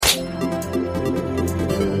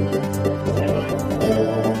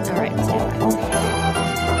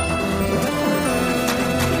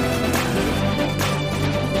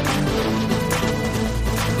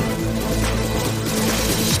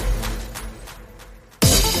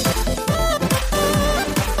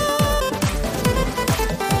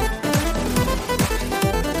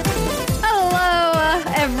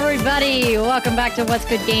welcome back to What's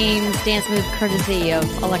Good Games dance move courtesy of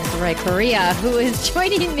Alexa Ray Correa, who is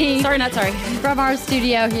joining me. From our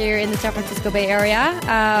studio here in the San Francisco Bay Area.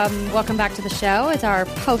 Welcome back to the show. It's our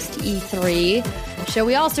post E3 show.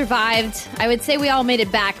 We all survived. I would say we all made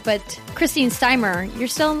it back, but Christine Steimer, you're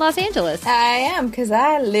still in Los Angeles. I am, because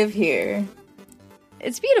I live here.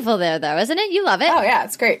 It's beautiful there, though, isn't it? You love it. Oh, yeah,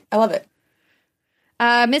 it's great. I love it.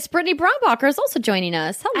 Miss Brittany Brombacher is also joining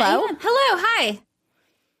us. Hello. Hello. Hi.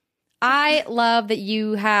 I love that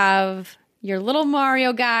you have your little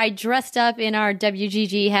Mario guy dressed up in our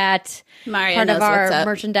WGG hat. Mario part knows of our what's up.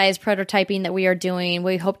 merchandise prototyping that we are doing.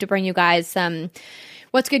 We hope to bring you guys some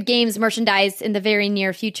What's Good Games merchandise in the very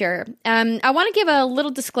near future. I want to give a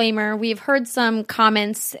little disclaimer. We've heard some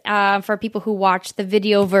comments for people who watch the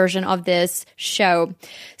video version of this show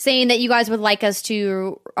saying that you guys would like us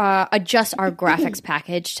to adjust our graphics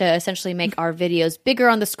package to essentially make our videos bigger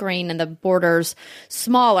on the screen and the borders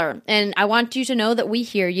smaller. And I want you to know that we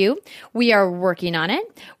hear you. We are working on it.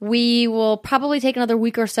 We will probably take another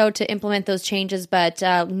week or so to implement those changes, but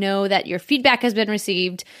know that your feedback has been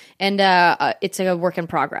received and it's a work in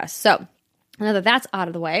progress. So now that that's out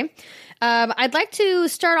of the way, I'd like to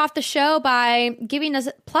start off the show by giving a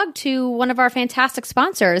plug to one of our fantastic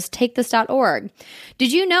sponsors, TakeThis.org.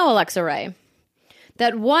 Did you know, Alexa Ray,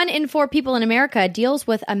 that 1 in 4 people in America deals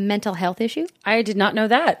with a mental health issue? I did not know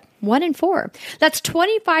that. 1 in 4. That's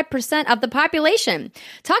 25% of the population.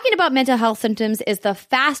 Talking about mental health symptoms is the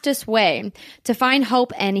fastest way to find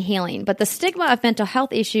hope and healing. But the stigma of mental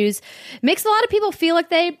health issues makes a lot of people feel like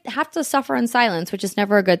they have to suffer in silence, which is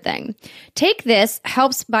never a good thing. Take This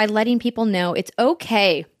helps by letting people know it's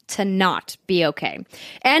okay to not be okay.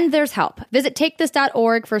 And there's help. Visit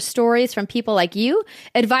takethis.org for stories from people like you,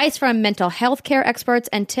 advice from mental health care experts,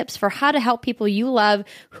 and tips for how to help people you love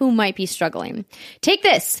who might be struggling. Take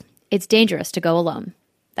This. It's dangerous to go alone.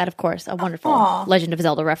 That, of course, a wonderful Legend of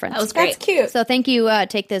Zelda reference. That was great. That's cute. So thank you,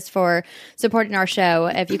 Take This, for supporting our show.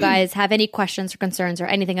 If you guys have any questions or concerns or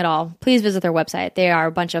anything at all, please visit their website. They are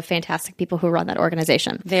a bunch of fantastic people who run that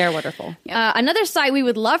organization. They are wonderful. Another site we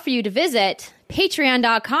would love for you to visit,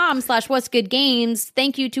 patreon.com/what'sgoodgames.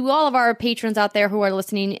 Thank you to all of our patrons out there who are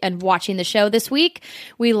listening and watching the show this week.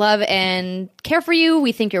 We love and care for you.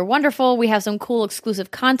 We think you're wonderful. We have some cool exclusive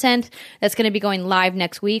content that's going to be going live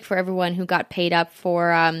next week for everyone who got paid up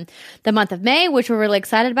for the month of May, which we're really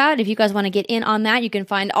excited about. If you guys want to get in on that, you can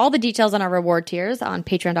find all the details on our reward tiers on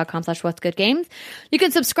patreon.com/what'sgoodgames. You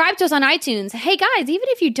can subscribe to us on iTunes. Hey guys, even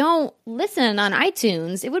if you don't listen on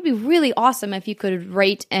iTunes, it would be really awesome if you could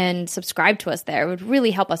rate and subscribe to us there. It would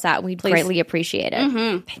really help us out. We'd greatly appreciate it.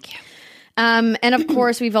 Mm-hmm. Thank you. And of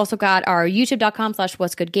course, we've also got our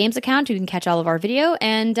youtube.com/what'sgoodgames account. You can catch all of our video,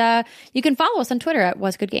 and you can follow us on Twitter at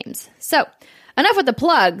What's Good Games. So enough with the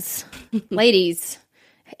plugs. Ladies,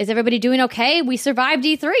 is everybody doing okay? We survived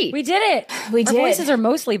E3. We did it. We Our did. voices are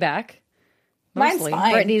mostly back. Mine's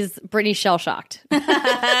fine. Brittany's shell-shocked. No,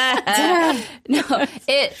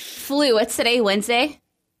 it flew. What's today? Wednesday?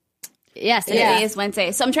 Yes, it Today is. is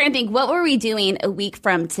Wednesday. So I'm trying to think, what were we doing a week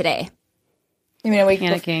from today? You mean a week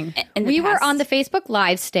Panicking. In the We were past? on the Facebook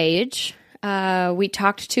Live stage. We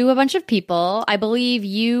talked to a bunch of people. I believe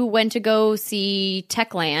you went to go see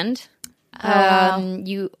Techland.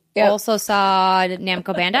 You also saw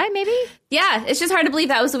Namco Bandai, maybe? Yeah, it's just hard to believe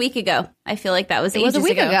that was a week ago. I feel like that was It was a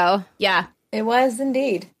week ago. Yeah, It was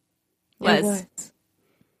indeed. it was.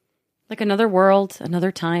 Like another world,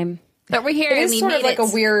 another time. But we're here It and is we sort made of like it.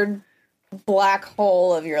 a weird black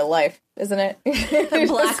hole of your life, isn't it? A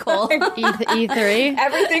black hole. E3.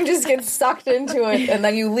 Everything just gets sucked into it, and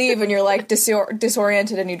then you leave and you're like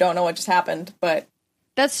disoriented and you don't know what just happened. But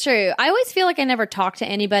That's true. I always feel like I never talk to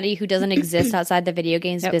anybody who doesn't exist outside the video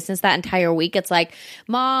games business that entire week. It's like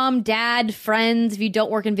mom, dad, friends. If you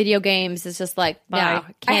don't work in video games, it's just like, no, Bye.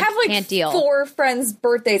 I have like can't deal. 4 friends'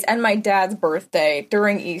 birthdays and my dad's birthday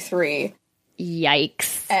during E3.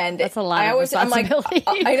 Yikes. And that's a lot of I'm like, responsibility.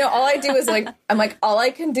 I know, all I do is like, I'm like, all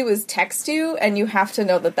I can do is text you, and you have to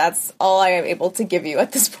know that that's all I am able to give you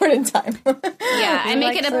at this point in time. Yeah, I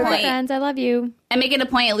make it a "Sorry, point. friends, I love you. I make it a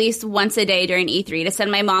point at least once a day during E3 to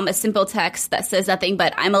send my mom a simple text that says nothing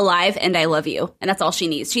but "I'm alive and I love you," and that's all she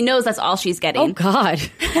needs. She knows that's all she's getting. Oh, God.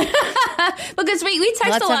 Because we text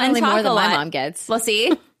That's a lot and definitely talk more a than lot. my mom gets. Well,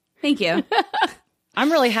 see, thank you. I'm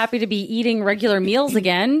really happy to be eating regular meals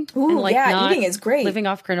again. Ooh, and like yeah, not eating is great. Living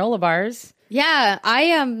off granola bars. Yeah,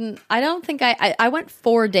 I don't think I went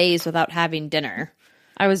 4 days without having dinner.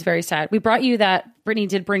 I was very sad. We brought you that. Brittany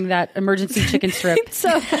did bring that emergency chicken strip.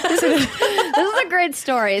 So this is a great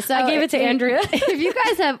story. So I gave it to Andrea. If you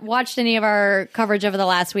guys have watched any of our coverage over the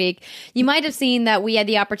last week, you might have seen that we had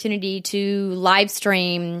the opportunity to live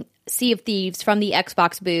stream Sea of Thieves from the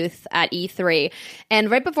Xbox booth at E3. And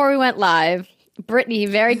right before we went live, Brittany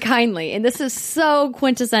very kindly, and this is so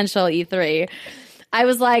quintessential E3, I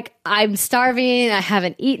was like, I'm starving. I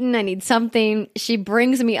haven't eaten. I need something. She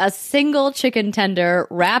brings me a single chicken tender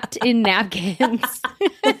wrapped in napkins.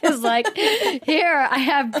 It's like, here, I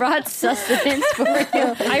have brought sustenance for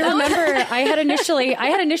you. I remember I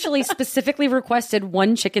had initially specifically requested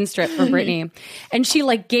one chicken strip for Brittany, and she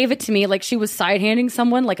like gave it to me like she was side handing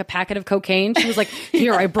someone like a packet of cocaine. She was like,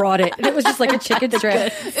 "Here, I brought it." And it was just like a chicken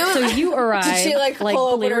strip. So you arrived. Did she like pull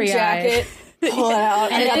open her jacket, pull it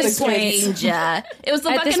out, And I got it the was goods. strange. It was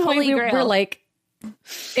the At this fucking point, Holy Grail. we're like,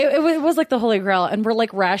 it was like the Holy Grail, and we're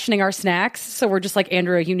like rationing our snacks. So we're just like,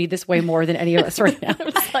 Andrew, you need this way more than any of us right now.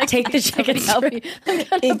 Take the chicken strip.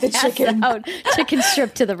 Eat the chicken. Out. Chicken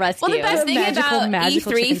strip to the rescue. Well, the best thing about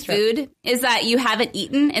magical E3 chicken strip. food is that you haven't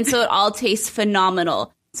eaten, and so it all tastes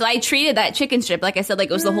phenomenal. So I treated that chicken strip, like I said,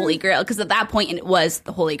 like it was the Holy Grail, because at that point it was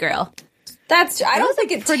the Holy Grail. I don't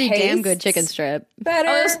think it's pretty damn good chicken strip. better.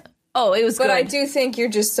 It was but good. I do think you're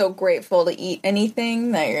just so grateful to eat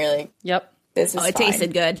anything that you're like, Yep. this is it fine.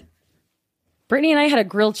 tasted good. Brittany and I had a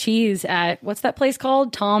grilled cheese at, what's that place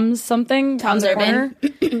called? Tom's something? Tom's Corner?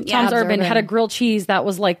 Urban. Tom's Urban Urban. had a grilled cheese that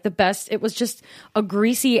was like the best. It was just a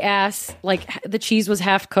greasy ass, like the cheese was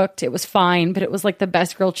half cooked. It was fine, but it was like the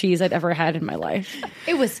best grilled cheese I'd ever had in my life.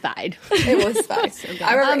 It was fine. It was fine.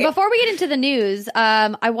 I remember Before we get into the news,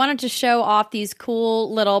 I wanted to show off these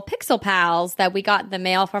cool little Pixel Pals that we got in the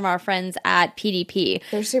mail from our friends at PDP.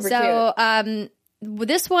 They're super cute.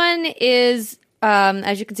 This one is,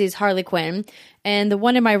 as you can see, is Harley Quinn. And the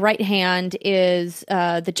one in my right hand is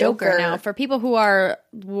the Joker. Joker. Now, for people who are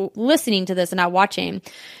listening to this and not watching,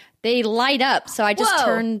 they light up. So I just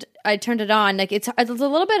turned it on. Like it's a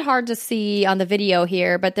little bit hard to see on the video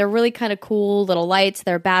here, but they're really kind of cool little lights.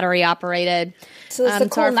 They're battery operated. So it's a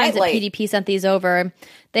cool our friends nightlight. at PDP sent these over.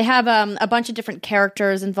 They have a bunch of different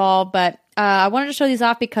characters involved, but I wanted to show these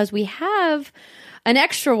off because we have an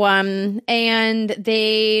extra one, and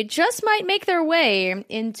they just might make their way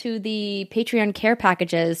into the Patreon care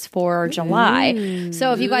packages for July.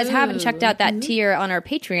 So if you guys haven't checked out that tier on our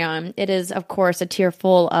Patreon, it is, of course, a tier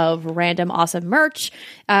full of random awesome merch.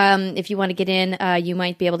 If you want to get in, you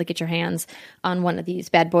might be able to get your hands on one of these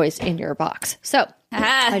bad boys in your box. So I just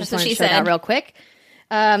That's what wanted she to show that said. real quick.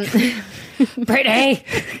 Brittany!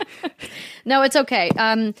 No, it's okay.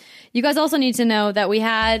 You guys also need to know that we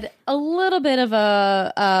had a little bit of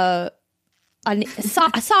a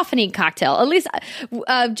softening cocktail. At least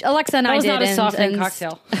Alexa and I was did. not a softening and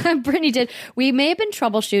cocktail. Brittany did. We may have been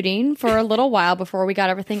troubleshooting for a little while before we got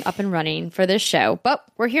everything up and running for this show, but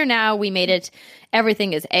we're here now. We made it.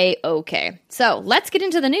 Everything is A-okay. So let's get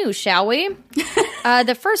into the news, shall we?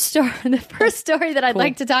 The first story that I'd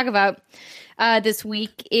like to talk about this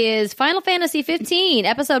week is Final Fantasy 15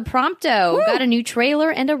 episode Prompto. Woo! Got a new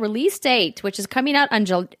trailer and a release date, which is coming out on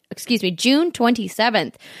June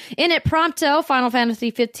 27th. In it, Prompto, Final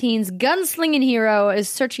Fantasy 15's gunslinging hero, is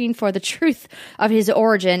searching for the truth of his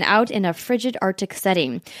origin out in a frigid Arctic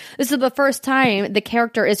setting. This is the first time the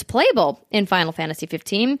character is playable in Final Fantasy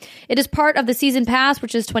 15. It is part of the season pass,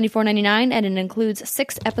 which is $24.99, and it includes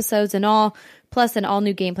 6 episodes in all, plus an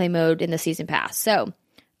all-new gameplay mode in the season pass. So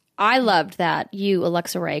I loved that you,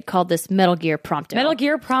 Alexa Ray, called this Metal Gear Prompto. Metal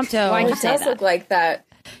Gear Prompto. Why'd you It say does that? look like that.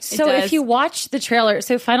 So does. if you watch the trailer,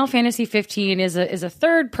 so Final Fantasy 15 is a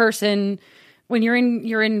third person. When you're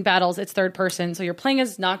in battles, it's third person. So you're playing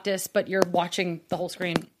as Noctis, but you're watching the whole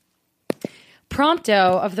screen.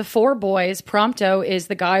 Prompto, of the 4 boys, Prompto is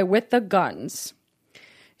the guy with the guns.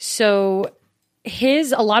 So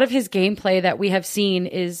a lot of his gameplay that we have seen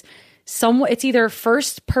is it's either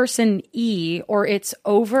first person E or it's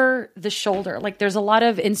over the shoulder. Like there's a lot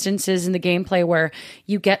of instances in the gameplay where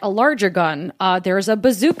you get a larger gun. There's a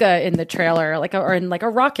bazooka in the trailer, or in a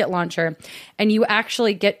rocket launcher, and you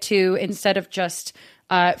actually get to, instead of just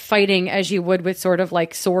fighting as you would with sort of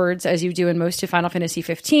like swords as you do in most of Final Fantasy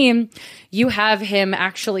 15, you have him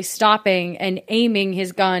actually stopping and aiming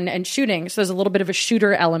his gun and shooting. So there's a little bit of a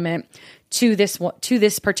shooter element to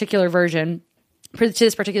this particular version. To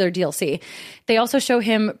this particular DLC. They also show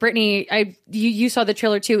him, Brittany, you saw the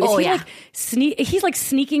trailer too. He's like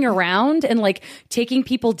sneaking around and like taking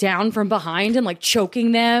people down from behind and like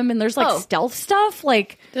choking them, and there's like stealth stuff,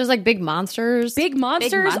 like There's like big monsters. big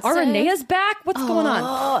monsters. Arenea's back. What's going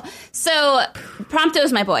on? So Prompto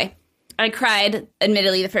is my boy. I cried,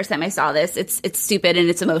 admittedly, the first time I saw this. It's stupid and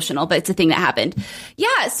it's emotional, but it's a thing that happened.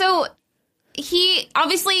 Yeah, so he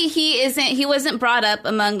wasn't brought up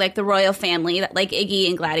among like the royal family, like Iggy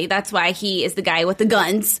and Gladdy. That's why he is the guy with the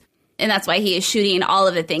guns and that's why he is shooting all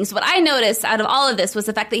of the things. What I noticed out of all of this was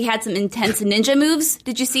the fact that he had some intense ninja moves.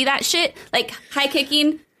 Did you see that shit? Like high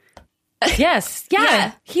kicking? Yes. Yeah.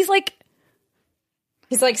 Yeah. He's like,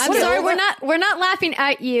 I'm sorry, we're not laughing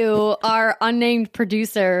at you. Our unnamed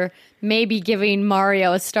producer may be giving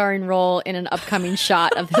Mario a starring role in an upcoming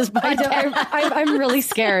shot of this podcast. I'm really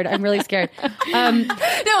scared. I'm really scared. No,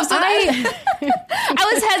 so I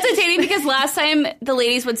was hesitating because last time the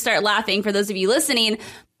ladies would start laughing, for those of you listening,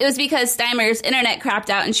 it was because Steimer's internet crapped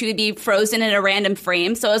out and she would be frozen in a random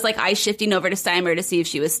frame. So it was like I shifting over to Steimer to see if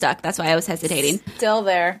she was stuck. That's why I was hesitating. Still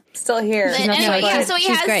there. Still here. But anyway, yeah, so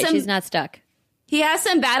She's great. She's not stuck. He has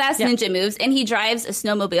some badass ninja moves, and he drives a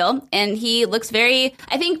snowmobile, and he looks very...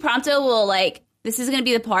 I think Prompto will, like... This is going to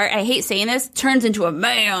be the part, I hate saying this, turns into a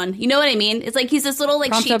man. You know what I mean? It's like he's this little,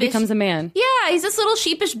 like, Prompto sheepish... becomes a man. Yeah, he's this little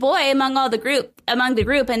sheepish boy among the group.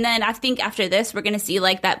 And then I think after this, we're going to see,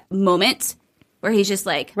 like, that moment where he's just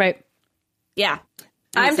like... Right. Yeah.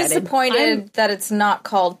 I'm excited. disappointed that it's not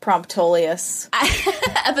called Promptolius.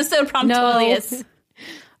 Episode Promptolius.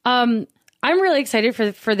 I'm really excited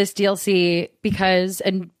for this DLC because,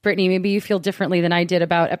 and Brittany, maybe you feel differently than I did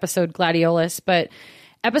about episode Gladiolus, but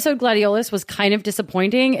episode Gladiolus was kind of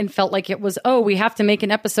disappointing and felt like it was, oh, we have to make an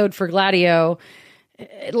episode for Gladio.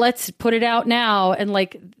 Let's put it out now. And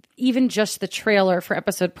like, even just the trailer for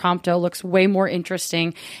episode Prompto looks way more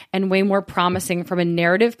interesting and way more promising from a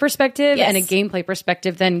narrative perspective and a gameplay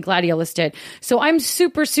perspective than Gladiolus did. So I'm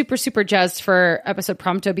super, super, super jazzed for episode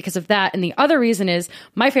Prompto because of that. And the other reason is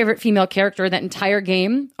my favorite female character in that entire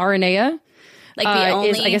game, Aranea. Like the only,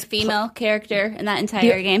 is, I guess, female character in that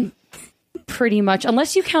entire game. Pretty much,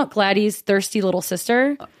 unless you count Gladys' thirsty little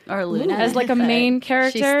sister Or Luna. as like a main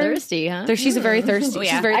character. She's thirsty, huh? She's a very thirsty.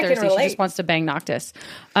 Yeah. She's very I can thirsty. She relate. just wants to bang Noctis.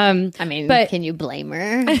 I mean, but- can you blame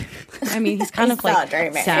her? I mean, he's kind of like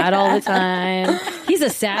Sandra, man. sad all the time. He's a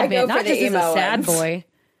sad go man. for Not the just as a emo sad ones. boy.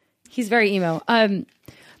 He's very emo. But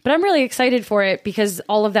I'm really excited for it because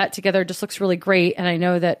all of that together just looks really great. And I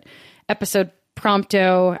know that episode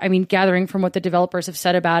Prompto, I mean, gathering from what the developers have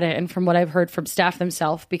said about it and from what I've heard from staff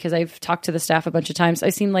themselves, because I've talked to the staff a bunch of times,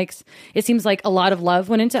 it seems like a lot of love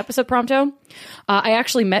went into episode Prompto. I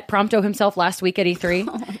actually met Prompto himself last week at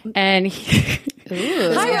E3, and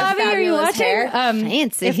hi Robbie, are you fabulous watching? hair.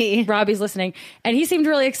 Fancy. Robbie's listening, and he seemed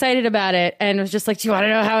really excited about it, and was just like, "Do you want to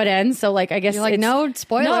know how it ends?" So, like, I guess You're like, it's- "No,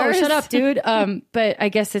 spoilers." No, shut up, dude. But I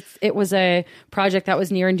guess it was a project that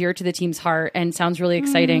was near and dear to the team's heart, and sounds really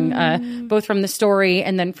exciting, both from the story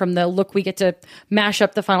and then from the look we get to mash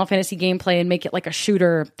up the Final Fantasy gameplay and make it like a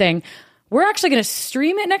shooter thing. We're actually going to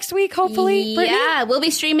stream it next week, hopefully. Brittany? Yeah, we'll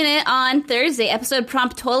be streaming it on Thursday, episode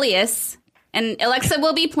Promptolius. And Alexa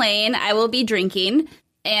will be playing. I will be drinking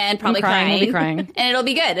and probably I'm crying. crying. We'll be crying. And it'll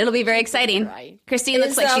be good. It'll be very exciting. Christine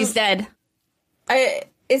looks like she's dead.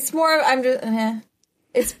 It's more of, I'm just,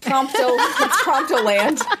 it's Prompto, it's Prompto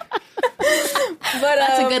land. But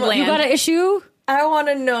That's a good land. You got an issue? I want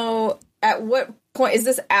to know at what point is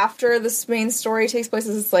this after this main story takes place?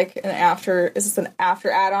 Is this like is this an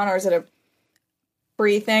after add-on or is it a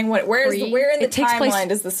pre thing? Where in the It takes place- timeline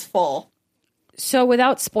does this fall? So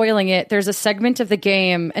without spoiling it, there's a segment of the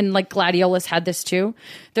game, and like Gladiolus had this too.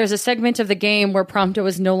 There's a segment of the game where Prompto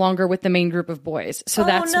is no longer with the main group of boys. So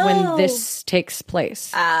that's when this takes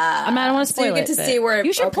place. I don't want to spoil so you get it, to but see where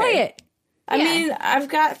you should play it. I mean, I've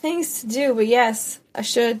got things to do, but yes, I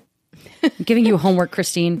should. I'm giving you homework,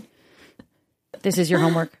 Christine. This is your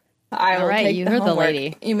homework. I will All right, take you the heard the homework.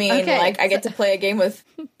 lady. You mean Okay. like I get to play a game with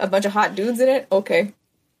a bunch of hot dudes in it? Okay.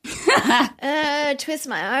 Twist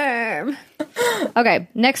my arm. Okay,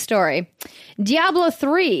 next story. Diablo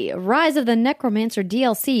 3, Rise of the Necromancer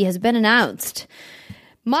DLC has been announced.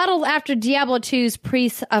 Modeled after Diablo 2's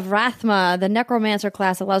Priests of Rathma, the Necromancer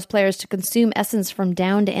class allows players to consume essence from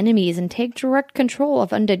downed enemies and take direct control of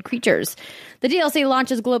undead creatures. The DLC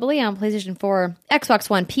launches globally on PlayStation 4, Xbox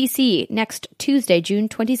One, PC next Tuesday, June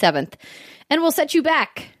 27th, and will set you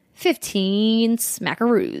back 15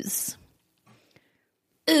 smackaroos.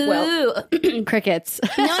 Well, Crickets.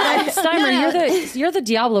 Steimer, you're the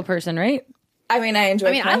Diablo person, right? I mean, I enjoy.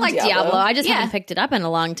 I mean, I like Diablo. I just haven't picked it up in a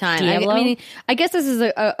long time. Diablo? I mean, I guess this is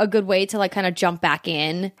a good way to like kind of jump back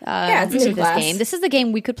in it's a to new this class. game. This is the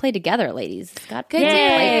game we could play together, ladies. Got good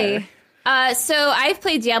Yay. So I've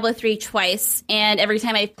played Diablo 3 twice, and every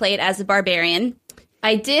time I've played as a barbarian.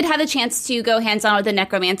 I did have the chance to go hands-on with the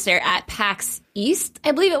Necromancer at PAX East,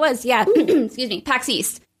 I believe it was. Yeah, excuse me, PAX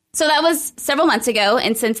East. So that was several months ago,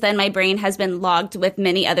 and since then my brain has been logged with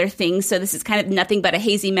many other things, so this is kind of nothing but a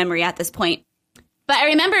hazy memory at this point. But I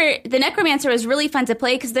remember the Necromancer was really fun to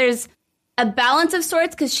play because there's a balance of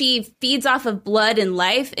sorts because she feeds off of blood and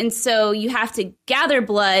life. And so you have to gather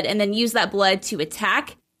blood and then use that blood to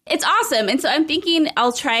attack. It's awesome. And so I'm thinking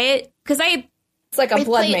I'll try it because it's like a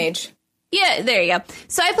blood mage. Yeah, there you go.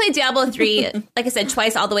 So I played Diablo 3, like I said,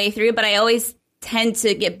 twice all the way through, but I always tend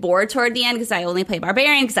to get bored toward the end because I only play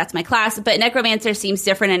Barbarian because that's my class. But Necromancer seems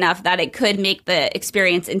different enough that it could make the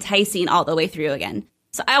experience enticing all the way through again.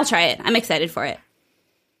 So I'll try it. I'm excited for it.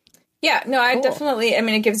 Yeah, no, I definitely, I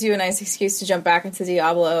mean, it gives you a nice excuse to jump back into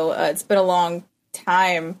Diablo. It's been a long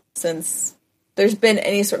time since there's been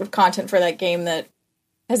any sort of content for that game that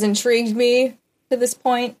has intrigued me to this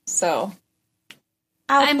point, so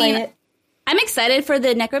I'll play it. I'm excited for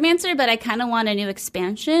the Necromancer, but I kind of want a new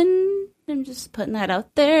expansion. I'm just putting that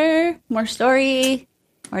out there. More story,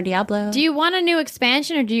 more Diablo. Do you want a new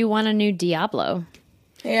expansion or do you want a new Diablo?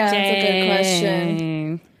 Yeah, that's a good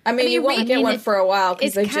question. I mean, you won't get one for a while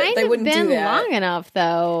because they wouldn't do that. It's kind of been long enough,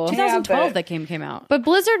 though. 2012 that game came out. But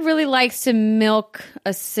Blizzard really likes to milk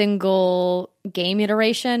a single game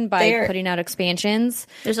iteration by putting out expansions.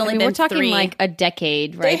 There's only been we're talking 3. like a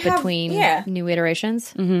decade, right, between new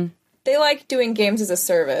iterations. Mm-hmm. They like doing games as a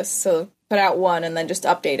service, so put out one and then just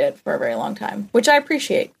update it for a very long time, which I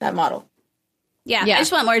appreciate, that model. Yeah, I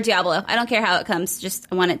just want more Diablo. I don't care how it comes. Just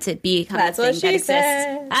I want it to be kind of thing that exists.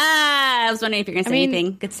 I was wondering if you're going to say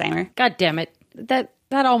anything. Good Steimer. God damn it. That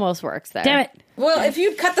almost works there. Damn it. Well, if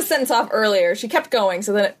you'd cut the sentence off earlier, she kept going,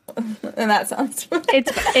 so then and that sounds...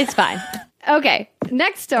 It's fine. Okay,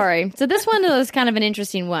 next story. So this one is kind of an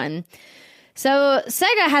interesting one. So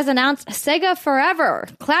Sega has announced Sega Forever.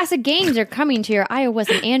 Classic games are coming to your iOS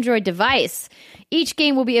and Android device. Each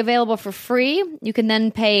game will be available for free. You can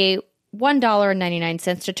then pay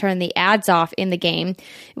 $1.99 to turn the ads off in the game.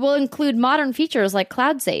 It will include modern features like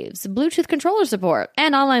cloud saves, Bluetooth controller support,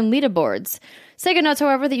 and online leaderboards. Sega notes,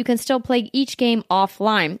 however, that you can still play each game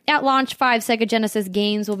offline. At launch, 5 Sega Genesis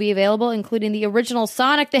games will be available, including the original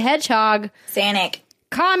Sonic the Hedgehog, Sonic,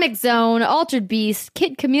 Comic Zone, Altered Beast,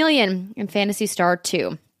 Kid Chameleon, and Phantasy Star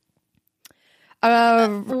 2.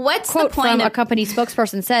 What's quote the point from of- a company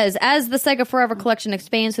spokesperson says, as the Sega Forever collection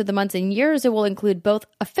expands through the months and years, it will include both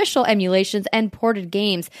official emulations and ported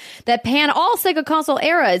games that pan all Sega console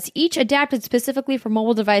eras, each adapted specifically for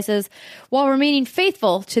mobile devices while remaining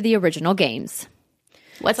faithful to the original games.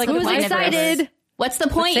 What's like Who's excited? What's the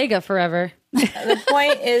point? Sega Forever. The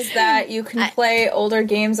point is that you can play older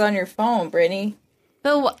games on your phone, Brittany.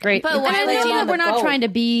 Great. But why I would know you? that we're not trying to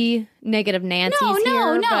be negative Nancy's No,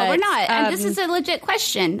 here. But, we're not. And this is a legit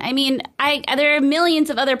question. I mean, there are millions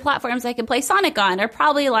of other platforms I can play Sonic on, or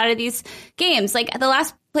probably a lot of these games. Like, the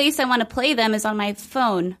last place I want to play them is on my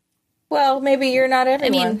phone. Well, maybe you're not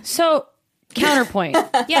everyone. So, counterpoint.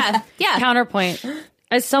 Yeah. Counterpoint.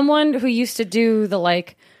 As someone who used to do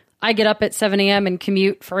I get up at 7 a.m. and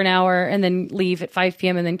commute for an hour and then leave at 5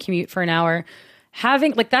 p.m. and then commute for an hour.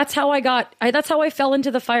 That's how I fell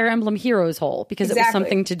into the Fire Emblem Heroes hole because it was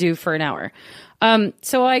something to do for an hour.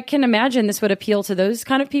 So I can imagine this would appeal to those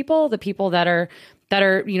kind of people, the people that are,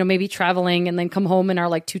 maybe traveling and then come home and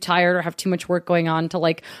are too tired or have too much work going on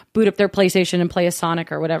to boot up their PlayStation and play a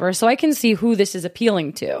Sonic or whatever. So I can see who this is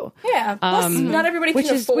appealing to. Yeah. Plus, not everybody can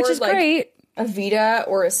afford which is great. A Vita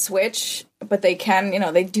or a Switch, but they can,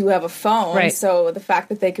 they do have a phone. Right. So the fact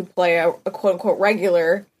that they could play a quote unquote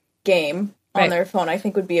regular game on their phone, I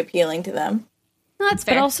think would be appealing to them. Well, that's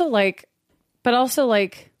fair. But also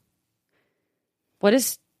what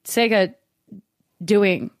is Sega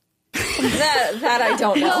doing? That I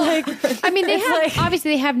don't know.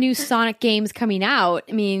 Obviously they have new Sonic games coming out.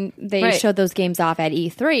 I mean, they showed those games off at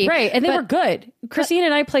E3. Right, and they were good. Christine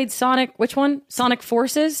and I played Sonic, which one? Sonic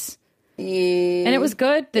Forces? And it was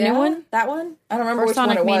good. The new one? That one? I don't remember which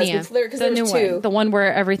Sonic one it Mania. was. Because there was two. The one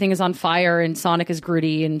where everything is on fire and Sonic is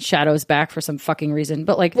Groody and Shadow's back for some fucking reason.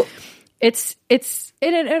 But it was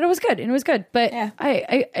good. And it was good. But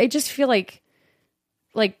I just feel like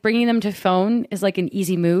bringing them to phone is an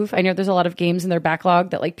easy move. I know there's a lot of games in their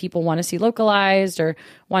backlog that people want to see localized or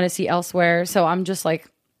want to see elsewhere. So I'm just and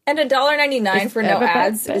 $1.99 for no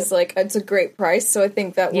ads is it's a great price. So I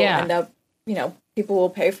think that will end up, people will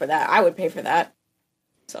pay for that. I would pay for that.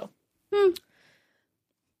 So.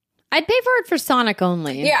 I'd pay for it for Sonic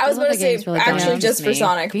only. Yeah, I was going to say, really actually just for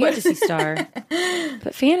Sonic. Phantasy Star.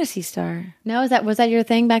 But Phantasy Star. No, was that your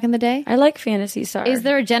thing back in the day? I like Phantasy Star. Is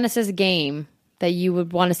there a Genesis game that you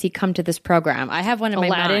would want to see come to this program? I have one in my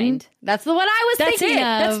mind. That's the one I was thinking of.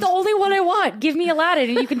 That's the only one I want. Give me Aladdin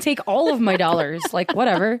and you can take all of my dollars.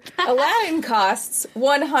 Whatever. Aladdin costs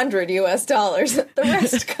 $100 US. The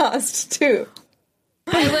rest costs $2.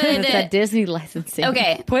 It's that Disney licensing.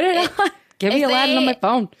 Okay. Put it on. Give me Aladdin on my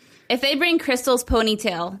phone. If they bring Crystal's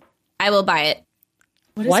ponytail I will buy it.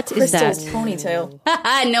 What is that? Crystal's ponytail?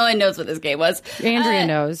 No one knows what this game was. Andrea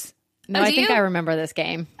knows. No, I think I remember this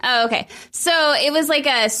game. Oh, okay. So it was like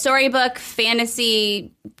a storybook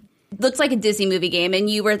fantasy, looks like a Disney movie game, and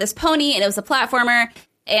you were this pony, and it was a platformer,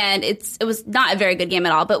 and it was not a very good game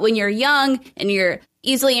at all. But when you're young and you're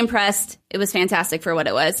easily impressed, it was fantastic for what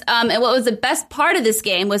it was. And what was the best part of this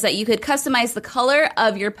game was that you could customize the color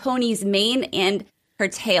of your pony's mane and her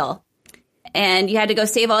tail. And you had to go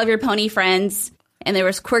save all of your pony friends, and there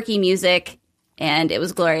was quirky music, and it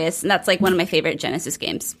was glorious. And that's like one of my favorite Genesis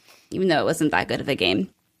games, even though it wasn't that good of a game.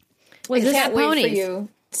 I can't wait for you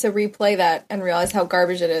to replay that and realize how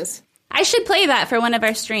garbage it is. I should play that for one of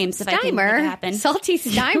our streams if I can make it happen. Salty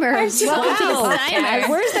Steimer. Steimer.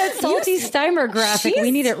 Where's that Salty Steimer graphic?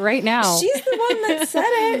 We need it right now. She's the one that said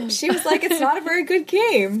it. She was like, it's not a very good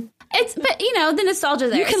game. But the nostalgia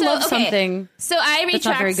there. You can love something. So I retract. That's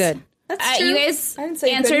not very good. That's true. You guys I didn't say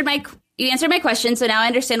you answered my question, so now I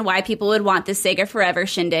understand why people would want this Sega Forever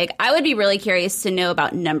shindig. I would be really curious to know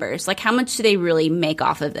about numbers. Like, how much do they really make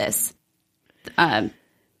off of this?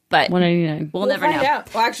 But $199. we'll never know.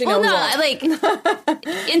 Out. Well, actually, no. Like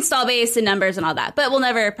install base and numbers and all that. But we'll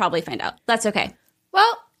never probably find out. That's okay.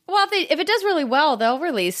 Well, if it does really well, they'll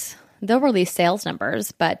release sales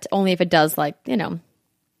numbers, but only if it does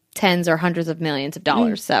tens or hundreds of millions of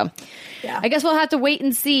dollars. So I guess we'll have to wait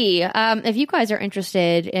and see. If you guys are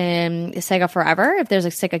interested in Sega Forever, if there's a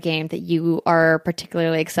Sega game that you are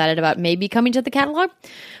particularly excited about maybe coming to the catalog,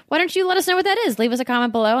 why don't you let us know what that is? Leave us a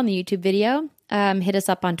comment below on the YouTube video. Hit us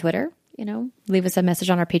up on Twitter. Leave us a message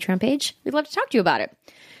on our Patreon page. We'd love to talk to you about it.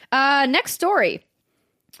 Next story.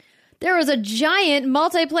 There was a giant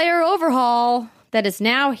multiplayer overhaul that is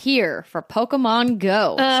now here for Pokemon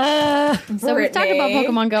Go. So we've talked about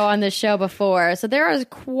Pokemon Go on this show before. So there is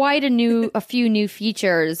quite a few new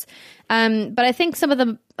features. But I think some of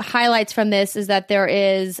the highlights from this is that there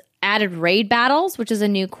is added raid battles, which is a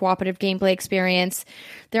new cooperative gameplay experience.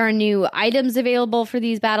 There are new items available for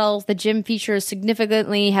these battles. The gym features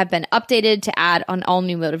significantly have been updated to add an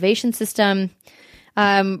all-new motivation system.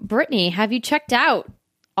 Brittany, have you checked out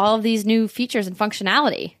all of these new features and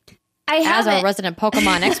functionality? I haven't. As our resident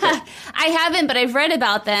Pokemon expert. I haven't, but I've read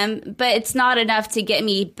about them, but it's not enough to get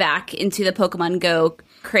me back into the Pokemon Go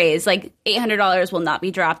craze. Like, $800 will not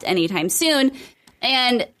be dropped anytime soon.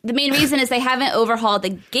 And the main reason is they haven't overhauled the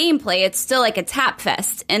gameplay. It's still like a tap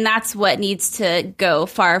fest, and that's what needs to go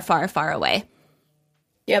far, far, far away.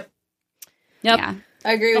 Yep. Yeah.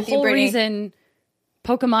 I agree with you, Brittany. The whole reason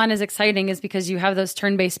Pokemon is exciting is because you have those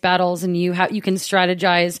turn-based battles and you can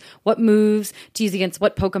strategize what moves to use against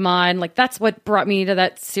what Pokemon. Like, that's what brought me to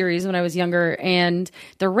that series when I was younger. And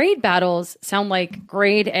the raid battles sound like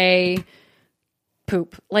grade A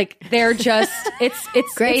poop. Like, they're just it's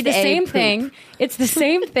grade the A same poop. thing. It's the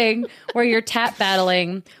same thing where you're tap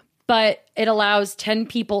battling, but it allows 10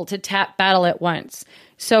 people to tap battle at once.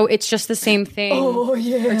 So it's just the same thing. Oh,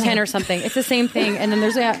 yeah. Or 10 or something. It's the same thing. And then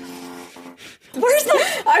there's Where's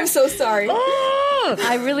the... I'm so sorry.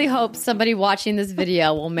 I really hope somebody watching this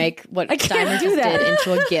video will make what Steimer just did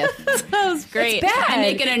into a GIF. That was great. bad. I'm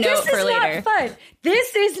making a note for later.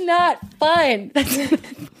 This is not fun.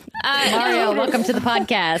 Mario, welcome to the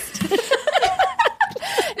podcast.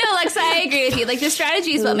 No, Lexa, I agree with you. Like, the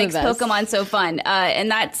strategy is what makes Pokemon so fun. And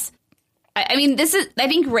that's, I mean, I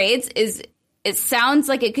think raids it sounds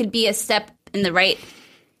like it could be a step in the right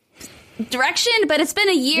direction, but it's been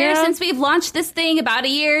a year since we've launched this thing, about a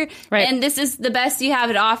year, and this is the best you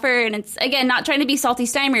have to offer. And it's, again, not trying to be Salty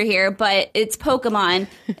Steimer here, but it's Pokemon,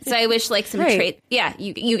 so I wish like some trait. Yeah,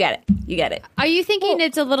 you get it. You get it. Are you thinking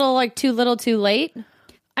it's a little like too little, too late?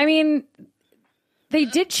 I mean, they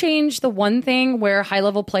did change the one thing where high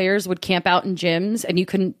level players would camp out in gyms and you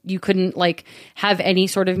couldn't like have any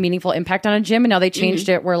sort of meaningful impact on a gym. And now they changed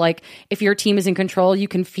it where like if your team is in control, you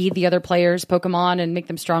can feed the other players Pokemon and make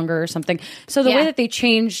them stronger or something. So the way that they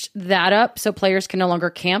changed that up so players can no longer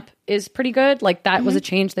camp is pretty good. Like that was a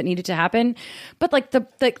change that needed to happen. But like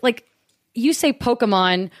like you say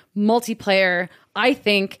Pokemon multiplayer, I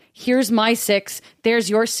think here's my 6, there's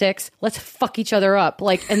your 6, let's fuck each other up.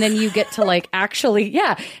 Like, and then you get to like actually,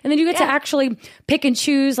 and then you get to actually pick and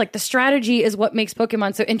choose. Like, the strategy is what makes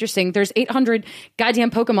Pokemon so interesting. There's 800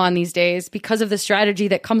 goddamn Pokemon these days because of the strategy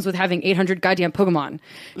that comes with having 800 goddamn Pokemon.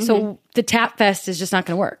 So the tap fest is just not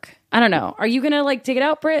going to work. I don't know. Are you going to like take it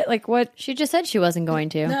out, Britt? Like, what? She just said she wasn't going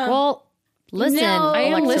to. No. Well, listen, No. I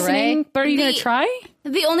am Alexa listening, Ray. but are you going to try?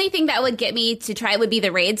 The only thing that would get me to try would be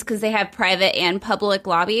the raids, because they have private and public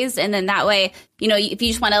lobbies. And then that way, you know, if you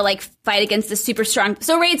just want to like fight against a super strong.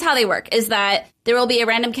 So raids, how they work is that there will be a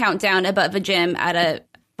random countdown above a gym at a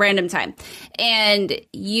random time. And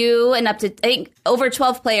you and up to, I think, over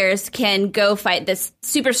 12 players can go fight this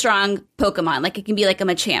super strong Pokemon. Like, it can be like a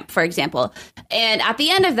Machamp, for example. And at the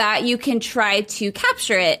end of that, you can try to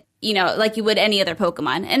capture it, you know, like you would any other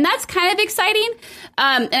Pokemon. And that's kind of exciting.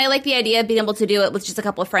 And I like the idea of being able to do it with just a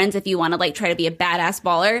couple of friends if you want to, like, try to be a badass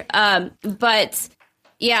baller. But,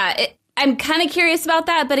 yeah, I'm kind of curious about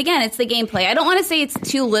that. But again, it's the gameplay. I don't want to say it's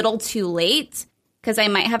too little too late, because I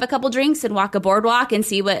might have a couple drinks and walk a boardwalk and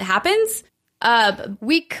see what happens.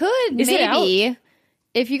 We could maybe,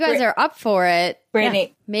 if you guys are up for it,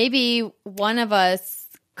 Brittany, maybe one of us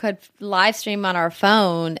could live stream on our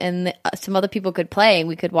phone, and some other people could play, and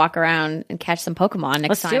we could walk around and catch some Pokemon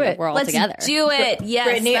next time that we're all together. Let's do it. Yes,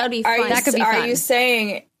 Brittany, that would be fun. That could be fun. Are you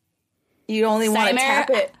saying you only want to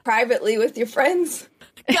tap it privately with your friends?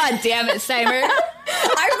 God damn it, Steimer.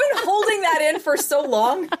 I've been holding that in for so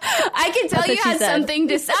long. I can tell you had something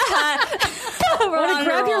to say. Want to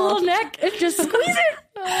grab your little neck and just squeeze it?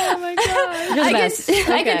 Oh my god!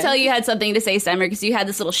 I can tell you had something to say, Steimer, because you had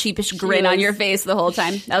this little sheepish grin on your face the whole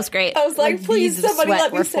time. That was great. I was like, please, somebody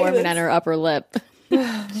let me say forming this. on her upper lip.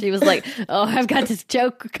 She was like, "Oh, I've got this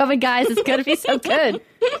joke coming, guys. It's gonna be so good."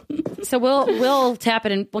 So we'll tap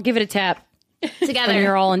it and we'll give it a tap Together. when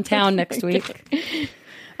you're all in town next week.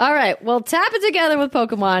 All right, well, tap it together with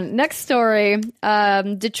Pokemon. Next story.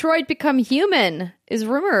 Detroit Become Human is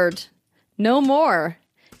rumored. No more.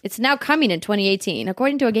 It's now coming in 2018.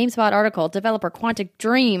 According to a GameSpot article, developer Quantic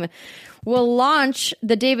Dream will launch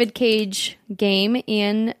the David Cage game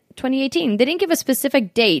in 2018. They didn't give a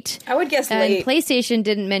specific date. I would guess and late. PlayStation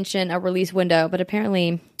didn't mention a release window, but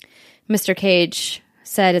apparently Mr. Cage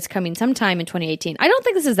said it's coming sometime in 2018. I don't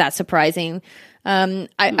think this is that surprising. I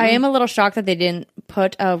am a little shocked that they didn't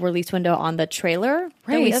put a release window on the trailer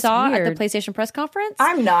that we that's saw weird. at the PlayStation press conference.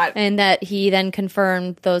 I'm not. And that he then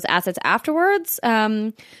confirmed those assets afterwards. But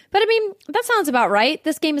I mean, that sounds about right.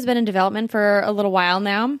 This game has been in development for a little while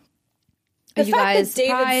now. The Are you fact guys that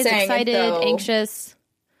David's surprised, saying it, excited, though, anxious?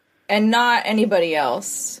 and not anybody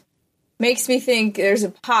else makes me think there's a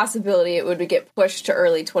possibility it would get pushed to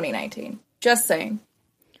early 2019. Just saying.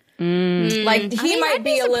 Like, he might I'd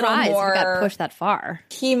be a little surprised if more it got pushed that far.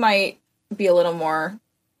 He might be a little more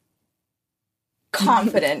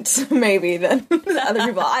confident, maybe, than other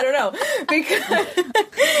people. I don't know,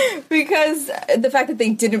 because the fact that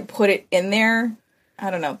they didn't put it in there,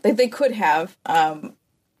 I don't know. They could have.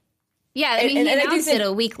 Yeah, I mean, he announced it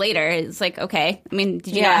a week later. It's like, okay. I mean,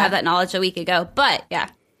 did you not have that knowledge a week ago? But,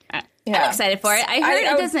 I'm excited for it. I heard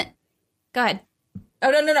it doesn't... Go ahead. Oh,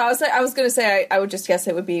 no. I was going to say I would just guess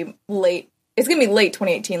it would be late. It's going to be late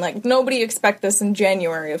 2018. Like, nobody expect this in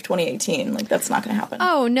January of 2018. Like, that's not going to happen.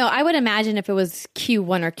 Oh, no. I would imagine if it was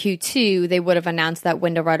Q1 or Q2, they would have announced that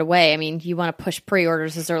window right away. I mean, you want to push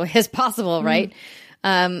pre-orders as early as possible, right?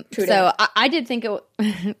 So I did think it...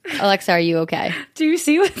 Alexa, are you okay? Do you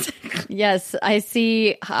see what's... Yes, I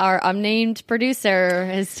see our unnamed producer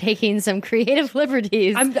is taking some creative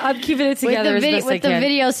liberties. I'm keeping it together as best I with the can.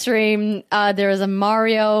 video stream. There is a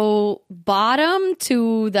Mario bottom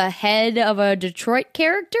to the head of a Detroit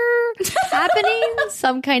character happening.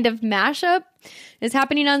 Some kind of mashup is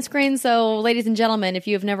happening on screen. So, ladies and gentlemen, if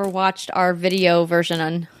you have never watched our video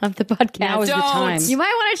version of the podcast, Now is the time. you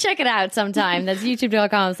might want to check it out sometime. That's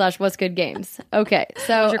youtube.com/what'sgoodgames. Okay,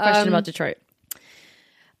 so What's your question about Detroit?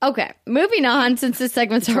 Okay, moving on, since this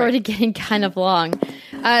segment's already getting kind of long.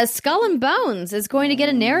 Skull and Bones is going to get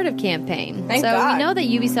a narrative campaign. Thank so God. we know that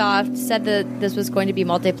Ubisoft said that this was going to be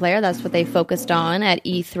multiplayer. That's what they focused on at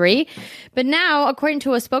E3. But now, according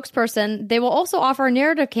to a spokesperson, they will also offer a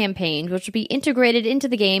narrative campaign, which will be integrated into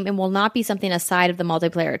the game and will not be something aside of the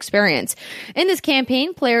multiplayer experience. In this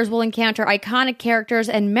campaign, players will encounter iconic characters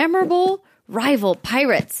and memorable rival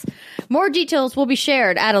pirates. More details will be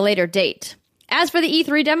shared at a later date. As for the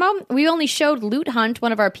E3 demo, we only showed Loot Hunt,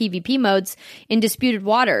 one of our PvP modes, in Disputed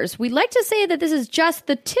Waters. We'd like to say that this is just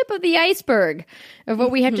the tip of the iceberg of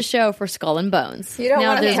what we have to show for Skull and Bones. You don't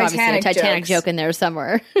now, want there's the obviously a Titanic Titanic jokes. joke in there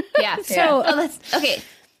somewhere. Yeah. So, okay.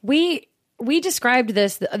 We described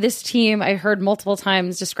this team, I heard multiple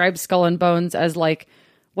times, describe Skull and Bones as like,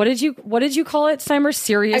 what did you call it, Steimer?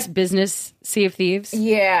 Serious business Sea of Thieves?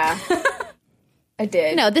 Yeah. I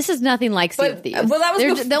did. No, this is nothing like Sea of Thieves. well, that was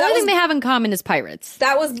the only thing they have in common is pirates.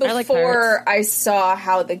 That was I like before I saw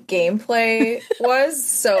how the gameplay was.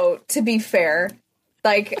 So, to be fair,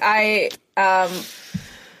 like, that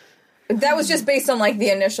was just based on, like,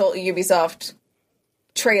 the initial Ubisoft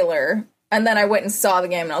trailer. And then I went and saw the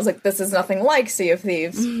game, and I was like, this is nothing like Sea of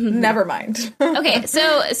Thieves. Never mind. Okay,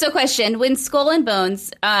 so question. When Skull and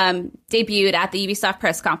Bones debuted at the Ubisoft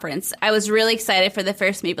press conference, I was really excited for the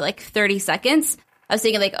first maybe like 30 seconds. I was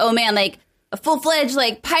thinking like, oh man, like a full-fledged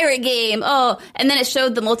like pirate game. Oh, and then it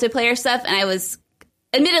showed the multiplayer stuff, and I was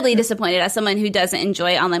admittedly disappointed as someone who doesn't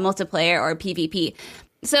enjoy online multiplayer or PvP.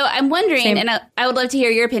 So I'm wondering, and I would love to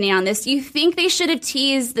hear your opinion on this. Do you think they should have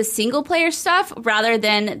teased the single-player stuff rather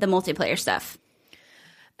than the multiplayer stuff?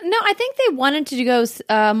 No, I think they wanted to go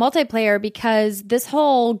multiplayer because this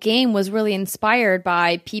whole game was really inspired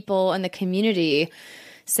by people in the community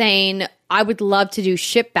saying, I would love to do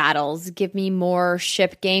ship battles. Give me more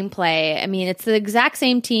ship gameplay. I mean, it's the exact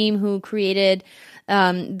same team who created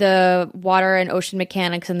the water and ocean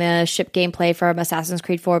mechanics and the ship gameplay from Assassin's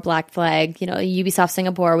Creed 4 Black Flag, Ubisoft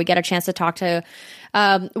Singapore. We get a chance to talk to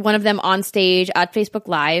one of them on stage at Facebook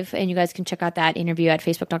Live, and you guys can check out that interview at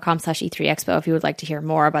facebook.com/E3Expo if you would like to hear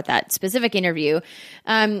more about that specific interview.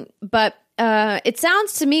 But it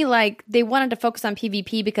sounds to me like they wanted to focus on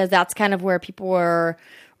PvP because that's kind of where people were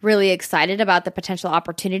really excited about the potential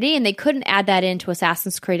opportunity, and they couldn't add that into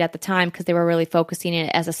Assassin's Creed at the time because they were really focusing it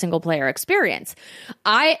as a single player experience.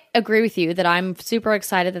 I agree with you that I'm super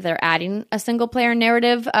excited that they're adding a single player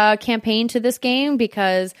narrative campaign to this game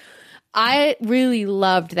because I really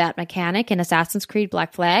loved that mechanic in Assassin's Creed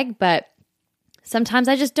Black Flag, but sometimes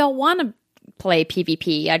I just don't want to play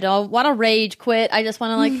PvP. I don't want to rage quit. I just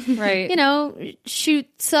want to right. Shoot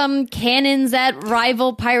some cannons at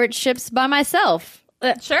rival pirate ships by myself.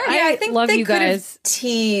 Sure. Yeah, I think love they you could guys. have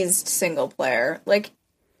teased single player, like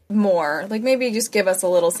more, like maybe just give us a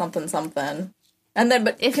little something, and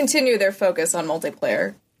then continue their focus on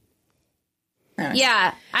multiplayer. Anyways.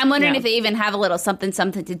 Yeah, I'm wondering if they even have a little something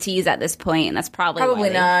to tease at this point, and that's probably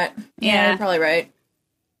not. Yeah, you're probably right.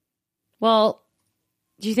 Well,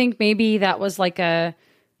 do you think maybe that was like do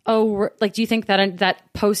you think that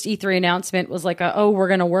post E3 announcement was like we're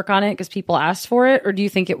going to work on it because people asked for it, or do you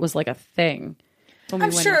think it was like a thing? I'm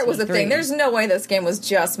sure it was a thing. There's no way this game was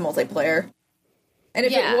just multiplayer. And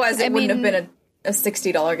if it was, it wouldn't have been a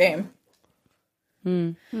 $60 game.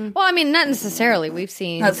 Well, I mean, not necessarily. We've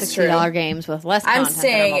seen $60 games with less content that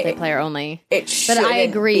are multiplayer only. But I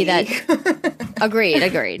agree that...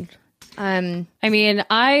 Agreed. I mean,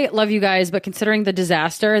 I love you guys, but considering the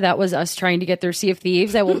disaster that was us trying to get through Sea of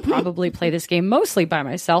Thieves, I will probably play this game mostly by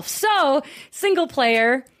myself. So, single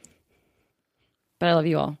player. But I love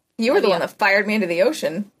you all. You were the one that fired me into the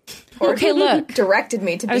ocean. Or okay, look. Directed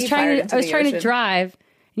me to be fired into the ocean. I was trying to drive,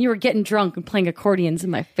 and you were getting drunk and playing accordions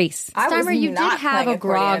in my face. Steimer, you did have a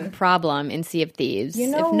grog problem in Sea of Thieves.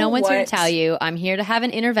 If no one's here to tell you, I'm here to have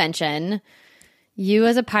an intervention. You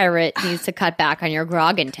as a pirate needs to cut back on your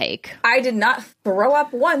grog intake. I did not throw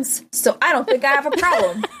up once, so I don't think I have a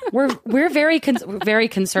problem. We're very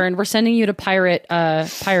concerned. We're sending you to pirate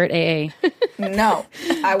AA. No,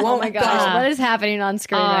 I won't. Oh my gosh, what is happening on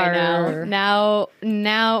screen right now?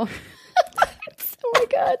 Now. Oh my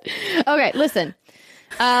god. Okay, listen.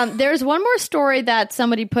 There's one more story that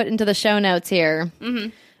somebody put into the show notes here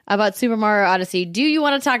about Super Mario Odyssey. Do you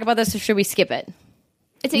want to talk about this, or should we skip it?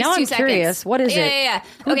 It takes now 2 I'm seconds. Curious. What is it? Yeah.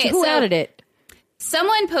 Okay, who added it?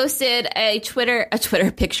 Someone posted a Twitter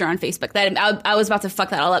picture on Facebook. That I was about to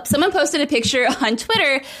fuck that all up. Someone posted a picture on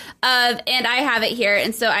Twitter and I have it here,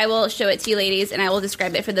 and so I will show it to you ladies, and I will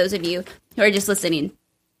describe it for those of you who are just listening.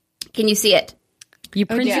 Can you see it? You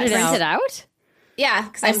printed it out? Yeah,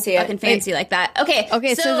 because I'm fucking fancy like that.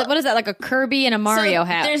 Okay. So what is that, like a Kirby and a Mario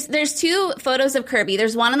hat? There's 2 photos of Kirby.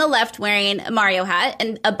 There's one on the left wearing a Mario hat,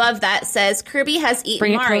 and above that says Kirby has eaten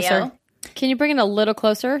bring it Mario. Closer. Can you bring it a little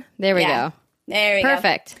closer? There we go. There we go.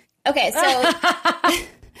 Perfect. Okay, so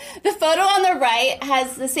the photo on the right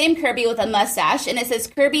has the same Kirby with a mustache, and it says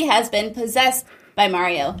Kirby has been possessed by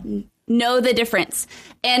Mario. Know the difference.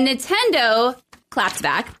 And Nintendo clapped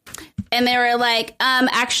back. And they were like,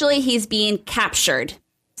 actually, he's being captured.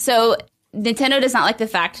 So Nintendo does not like the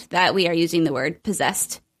fact that we are using the word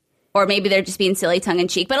possessed. Or maybe they're just being silly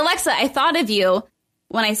tongue-in-cheek. But Alexa, I thought of you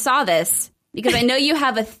when I saw this, because I know you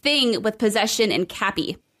have a thing with possession and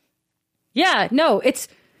Cappy. Yeah, no,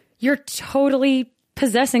 you're totally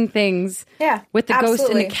possessing things with the ghost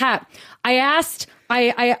and the cat.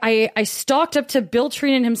 I stalked up to Bill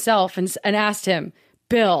Treenan himself and asked him,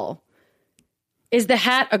 Bill, is the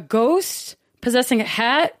hat a ghost possessing a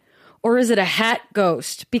hat, or is it a hat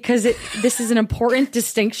ghost? Because this is an important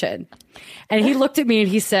distinction. And he looked at me and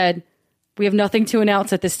he said, we have nothing to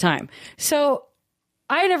announce at this time. So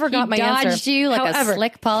I never got my answer. He dodged you like a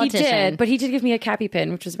slick politician. He did, but he did give me a Cappy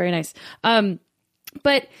pin, which was very nice.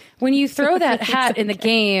 But when you throw that hat in the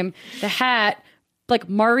game, the hat, like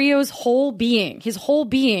Mario's whole being, his whole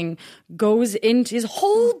being goes into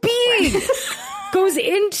goes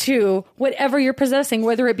into whatever you're possessing,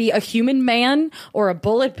 whether it be a human man or a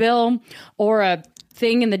bullet bill or a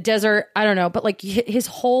thing in the desert. I don't know, but like his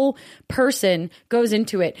whole person goes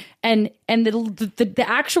into it, and the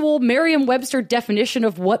actual Merriam-Webster definition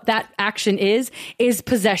of what that action is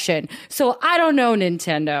possession. So I don't know,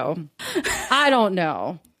 Nintendo. I don't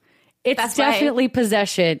know. It's definitely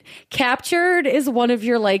possession. Captured is one of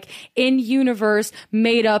your like in-universe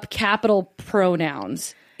made-up capital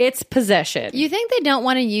pronouns. It's possession. You think they don't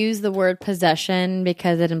want to use the word possession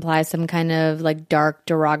because it implies some kind of like dark,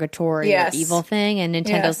 derogatory, or evil thing? And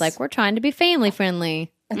Nintendo's like, we're trying to be family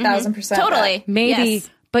friendly. 1,000%. Totally. Maybe,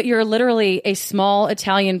 but you're literally a small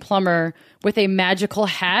Italian plumber with a magical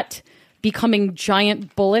hat becoming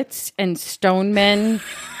giant bullets and stone men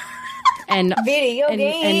and Video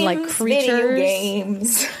games. And like creatures. Video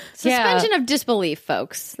games. Suspension of disbelief,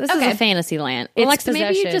 folks. This is a fantasy land. It's Alexa,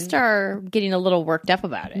 maybe you possession. just are getting a little worked up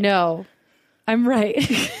about it. No, I'm right.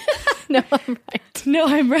 No, I'm right. No,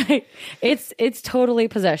 I'm right. It's totally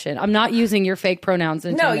possession. I'm not using your fake pronouns.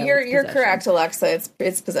 Nintendo. No, you're It's possession. correct, Alexa.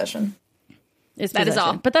 It's possession. It's That is possession.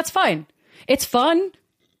 all. But that's fine. It's fun.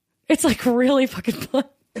 It's like really fucking fun.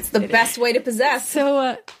 It's the best way to possess.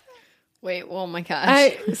 So Wait, oh my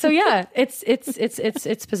gosh. so yeah, it's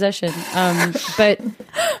possession. But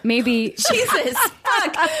maybe Jesus,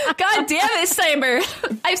 fuck. God damn it,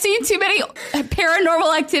 Cyber. I've seen too many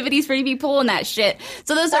paranormal activities for you to be pulling that shit.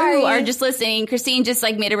 So those who are just listening, Christine just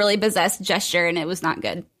like made a really possessed gesture and it was not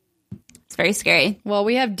good. It's very scary. Well,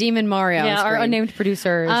 we have Demon Mario. yeah, on our screen. unnamed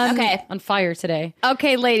producer is Okay. on fire today.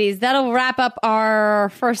 Okay, ladies, that'll wrap up our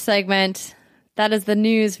first segment. That is the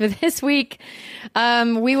news for this week.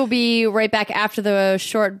 We will be right back after the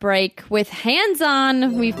short break with Hands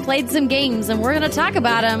On. We've played some games and we're going to talk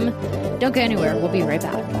about them. Don't go anywhere. We'll be right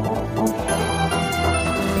back.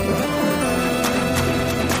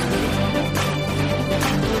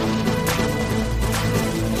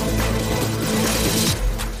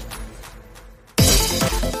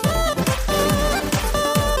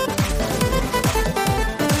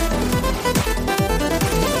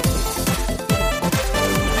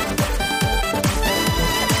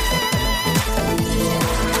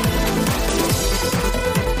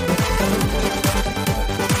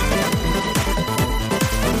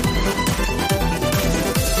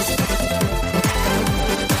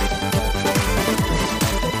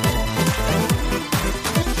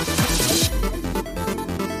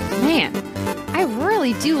 Man, I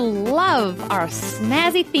really do love our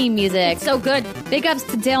snazzy theme music. So good. Big ups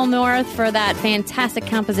to Dale North for that fantastic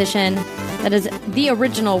composition. That is the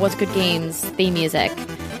original What's Good Games theme music.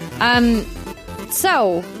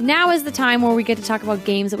 So now is the time where we get to talk about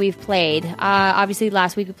games that we've played. Obviously,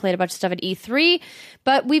 last week we played a bunch of stuff at E3,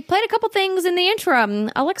 but we've played a couple things in the interim.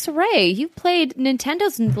 Alexa Ray, you've played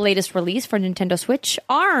Nintendo's latest release for Nintendo Switch,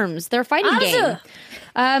 ARMS, their fighting game.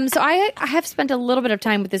 So I have spent a little bit of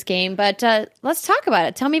time with this game, but let's talk about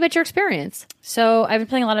it. Tell me about your experience. So I've been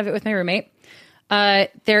playing a lot of it with my roommate.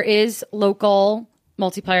 There is local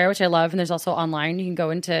multiplayer, which I love, and there's also online. You can go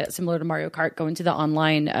into, similar to Mario Kart, go into the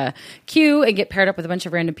online queue and get paired up with a bunch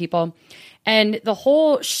of random people. And the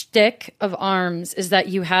whole shtick of ARMS is that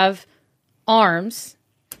you have arms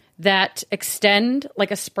that extend like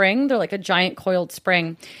a spring. They're like a giant coiled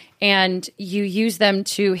spring. And you use them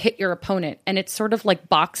to hit your opponent. And it's sort of like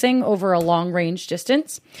boxing over a long range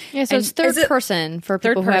distance. Yeah, so And it's third person for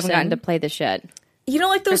people who haven't person. gotten to play this yet. You know,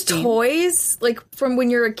 like those toys, like from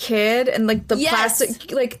when you're a kid, and like the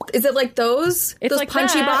plastic, like is it like those? It's those like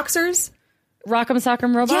punchy that. boxers? Rock'em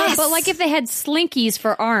Sock'em Robot. But like if they had slinkies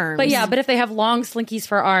for arms. But yeah, but if they have long slinkies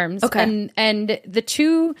for arms. Okay. And the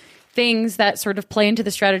two things that sort of play into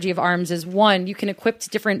the strategy of ARMS is, one, you can equip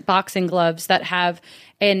different boxing gloves that have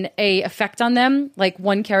a effect on them. Like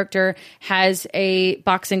one character has a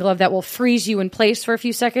boxing glove that will freeze you in place for a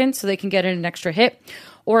few seconds so they can get in an extra hit.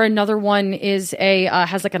 Or another one is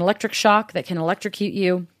has like an electric shock that can electrocute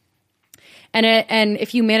you. And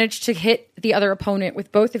if you manage to hit the other opponent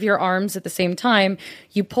with both of your arms at the same time,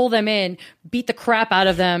 you pull them in, beat the crap out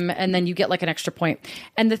of them, and then you get like an extra point.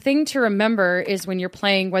 And the thing to remember is when you're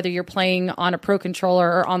playing, whether you're playing on a pro controller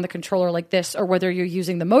or on the controller like this, or whether you're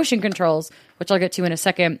using the motion controls, which I'll get to in a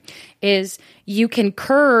second, is you can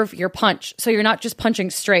curve your punch. So you're not just punching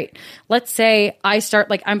straight. Let's say I start,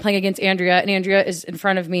 like I'm playing against Andrea, and Andrea is in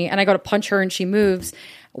front of me, and I go to punch her and she moves.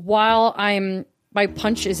 While my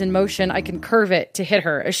punch is in motion, I can curve it to hit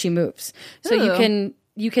her as she moves. So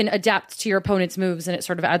you can adapt to your opponent's moves, and it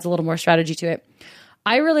sort of adds a little more strategy to it.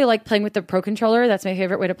 I really like playing with the Pro Controller. That's my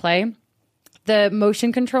favorite way to play. The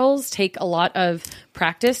motion controls take a lot of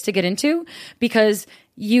practice to get into because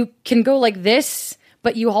you can go like this,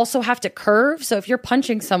 but you also have to curve. So if you're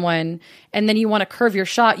punching someone and then you want to curve your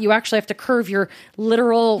shot, you actually have to curve your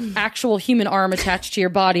literal, actual human arm attached to your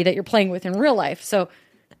body that you're playing with in real life. So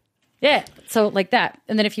yeah, so like that.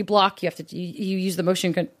 And then if you block, you have to you use the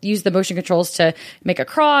motion controls to make a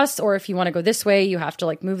cross, or if you want to go this way, you have to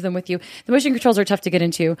like move them with you. The motion controls are tough to get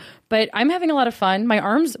into, but I'm having a lot of fun. My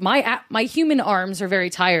arms, my human arms are very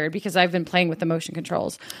tired because I've been playing with the motion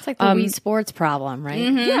controls. It's like the Wii Sports problem, right?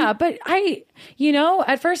 Mm-hmm. Yeah, but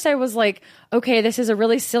at first I was like, okay, this is a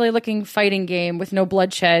really silly looking fighting game with no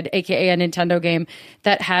bloodshed, aka a Nintendo game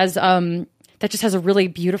that has that just has a really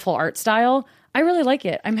beautiful art style. I really like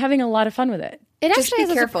it. I'm having a lot of fun with it. It actually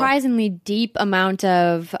has a surprisingly deep amount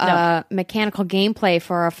of mechanical gameplay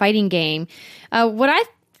for a fighting game. What I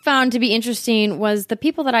found to be interesting was the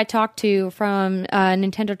people that I talked to from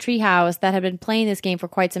Nintendo Treehouse that had been playing this game for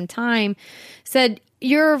quite some time said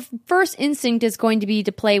your first instinct is going to be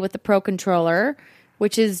to play with the Pro Controller,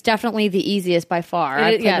 which is definitely the easiest by far.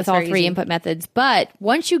 I've played with all three input methods. But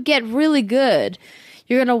once you get really good,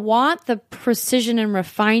 you're going to want the precision and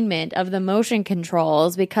refinement of the motion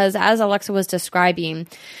controls because, as Alexa was describing,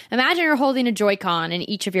 imagine you're holding a Joy-Con in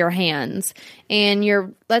each of your hands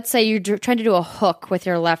and let's say you're trying to do a hook with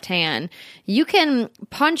your left hand. You can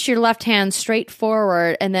punch your left hand straight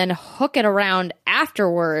forward and then hook it around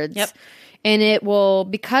afterwards. Yep. And it will,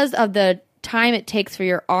 because of the time it takes for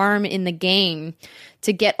your arm in the game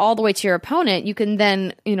to get all the way to your opponent, you can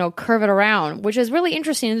then, curve it around, which is really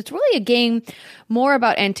interesting. It's really a game more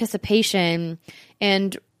about anticipation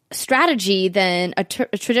and strategy than a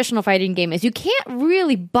traditional fighting game is. You can't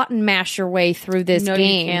really button mash your way through this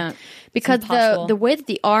game. You can't. Because the way that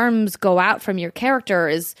the arms go out from your character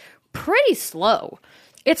is pretty slow.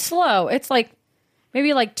 It's slow. It's like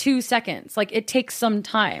maybe like 2 seconds. Like it takes some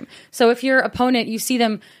time. So if your opponent, you see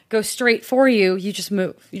them go straight for you, you just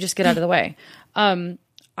move. You just get out of the way.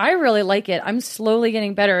 I really like it. I'm slowly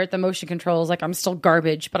getting better at the motion controls. Like I'm still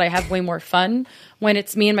garbage, but I have way more fun when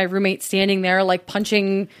it's me and my roommate standing there, like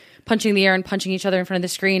punching the air and punching each other in front of the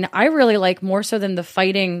screen. I really like more so than the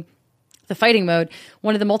fighting mode.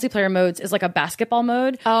 One of the multiplayer modes is like a basketball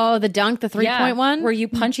mode. Oh, the dunk, the 3-point one? Where you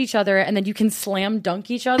punch each other and then you can slam dunk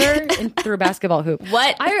each other through a basketball hoop.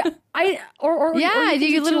 What?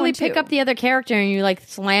 You literally pick up the other character and you like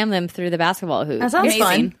slam them through the basketball hoop. That sounds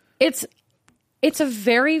fun. It's a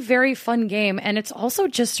very, very fun game, and it's also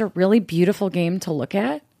just a really beautiful game to look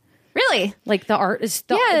at. Really? Like the art is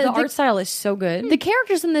the art style is so good. The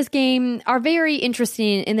characters in this game are very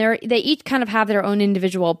interesting, and they each kind of have their own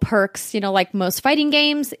individual perks. Like most fighting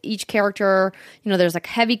games, each character, there's like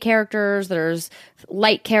heavy characters, there's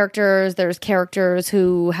light characters, there's characters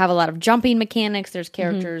who have a lot of jumping mechanics, there's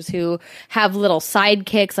characters who have little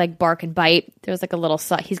sidekicks like bark and bite. There's like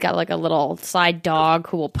he's got like a little side dog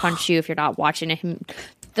who will punch you if you're not watching him.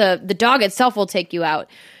 The dog itself will take you out.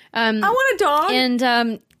 I want a dog.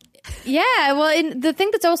 And yeah, well, and the thing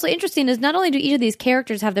that's also interesting is not only do each of these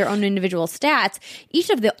characters have their own individual stats,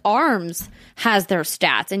 each of the arms has their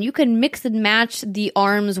stats, and you can mix and match the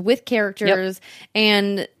arms with characters,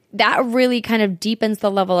 and that really kind of deepens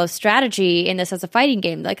the level of strategy in this as a fighting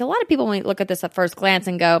game. Like a lot of people might look at this at first glance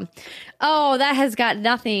and go, oh, that has got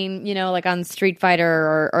nothing, like on Street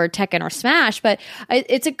Fighter or Tekken or Smash, but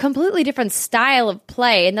it's a completely different style of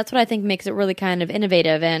play. And that's what I think makes it really kind of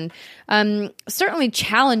innovative and certainly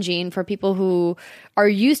challenging for people who are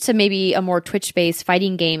used to maybe a more Twitch-based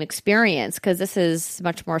fighting game experience, because this is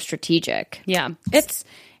much more strategic. Yeah,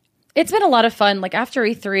 It's been a lot of fun. Like after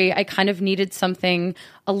E3, I kind of needed something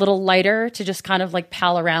a little lighter to just kind of like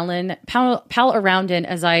pal around in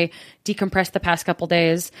as I decompressed the past couple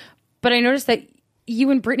days. But I noticed that you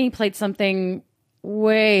and Brittany played something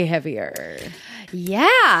way heavier.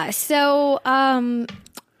 Yeah. So I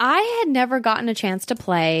had never gotten a chance to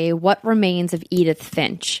play What Remains of Edith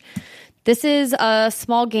Finch. This is a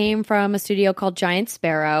small game from a studio called Giant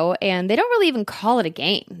Sparrow, and they don't really even call it a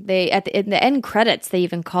game. In the end credits, they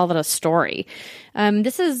even call it a story.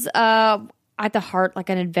 This is at the heart like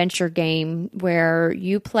an adventure game where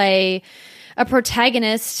you play a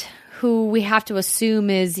protagonist who we have to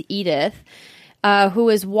assume is Edith, who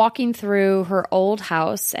is walking through her old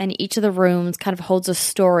house, and each of the rooms kind of holds a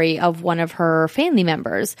story of one of her family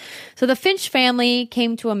members. So the Finch family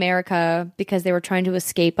came to America because they were trying to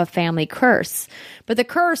escape a family curse. But the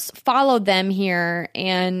curse followed them here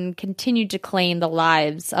and continued to claim the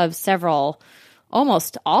lives of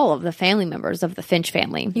almost all of the family members of the Finch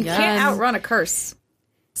family. You can't outrun a curse.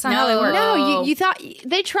 That's not how they work. No, you thought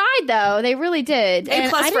they tried though. They really did.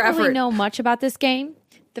 And I didn't really know much about this game.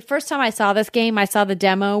 The first time I saw this game, I saw the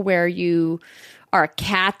demo where you are a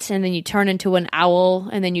cat, and then you turn into an owl,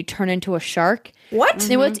 and then you turn into a shark. What?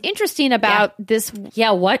 And what's interesting about this?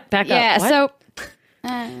 Yeah, what? Back up. Yeah,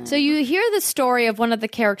 What? so you hear the story of one of the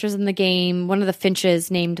characters in the game, one of the Finches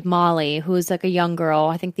named Molly, who is like a young girl,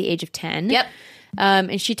 I think the age of 10. Yep.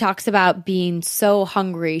 And she talks about being so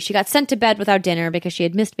hungry. She got sent to bed without dinner because she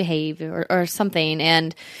had misbehaved or something.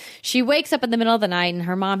 And she wakes up in the middle of the night, and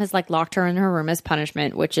her mom has like locked her in her room as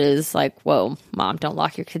punishment, which is like, whoa, Mom, don't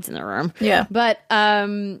lock your kids in the room. Yeah. But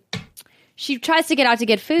she tries to get out to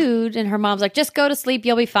get food, and her mom's like, just go to sleep,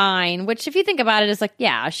 you'll be fine. Which, if you think about it, is like,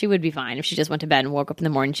 yeah, she would be fine if she just went to bed and woke up in the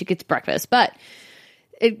morning. She gets breakfast. But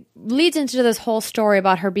it leads into this whole story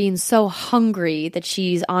about her being so hungry that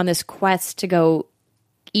she's on this quest to go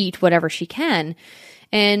eat whatever she can.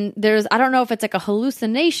 And I don't know if it's like a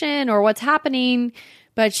hallucination or what's happening,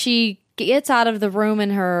 but she gets out of the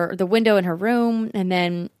window in her room, and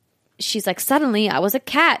then she's like, suddenly I was a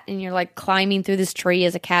cat, and you're like climbing through this tree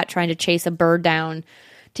as a cat trying to chase a bird down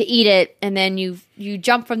to eat it, and then you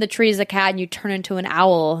jump from the tree as a cat and you turn into an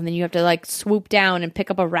owl, and then you have to like swoop down and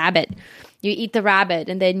pick up a rabbit. You eat the rabbit,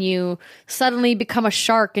 and then you suddenly become a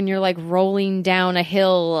shark, and you're like rolling down a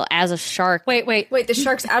hill as a shark. Wait. Wait, the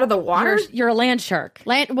shark's out of the water? You're a land shark.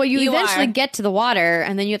 Well, you eventually get to the water,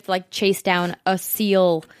 and then you have to like chase down a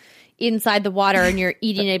seal inside the water, and you're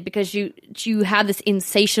eating it because you have this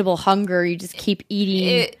insatiable hunger. You just keep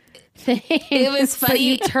eating things. It was funny.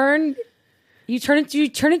 You turn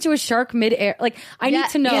into a shark midair. Like, I need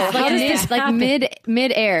to know. Yeah, How does this like happen?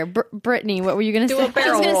 midair. Brittany, what were you going to say? a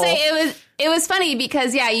barrel I was gonna roll. say it was funny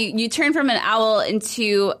because you turn from an owl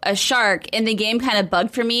into a shark, and the game kind of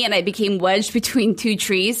bugged for me, and I became wedged between two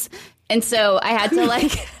trees, and so I had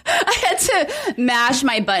to mash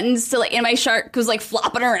my buttons to and my shark was like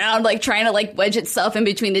flopping around, like trying to like wedge itself in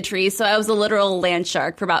between the trees. So I was a literal land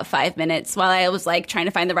shark for about 5 minutes while I was like trying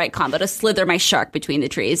to find the right combo to slither my shark between the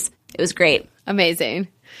trees. It was great. Amazing.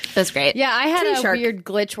 That's great. Yeah, I had a weird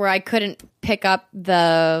glitch where I couldn't pick up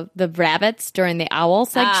the rabbits during the owl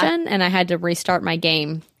section, and I had to restart my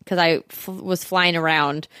game because I was flying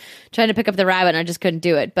around trying to pick up the rabbit, and I just couldn't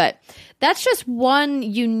do it. But that's just one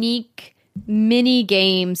unique mini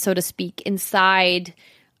game, so to speak, inside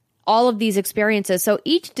all of these experiences. So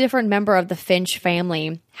each different member of the Finch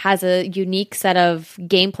family has a unique set of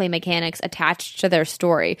gameplay mechanics attached to their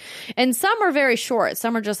story. And some are very short.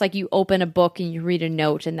 Some are just like you open a book and you read a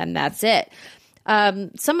note and then that's it.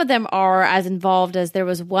 Some of them are as involved as there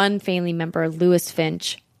was one family member, Lewis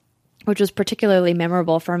Finch, which was particularly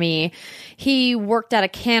memorable for me. He worked at a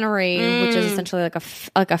cannery, which is essentially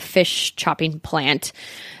like a fish chopping plant,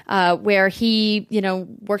 where he,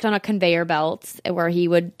 worked on a conveyor belt where he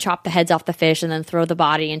would chop the heads off the fish and then throw the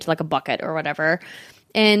body into like a bucket or whatever.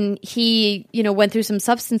 And he, went through some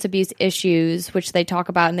substance abuse issues, which they talk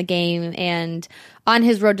about in the game. And on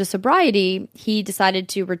his road to sobriety, he decided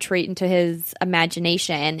to retreat into his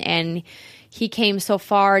imagination, and he came so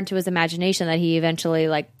far into his imagination that he eventually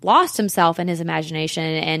lost himself in his imagination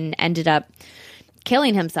and ended up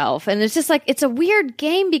killing himself. And it's just it's a weird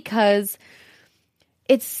game because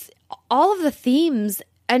it's all of the themes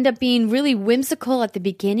end up being really whimsical at the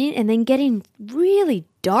beginning and then getting really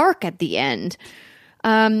dark at the end.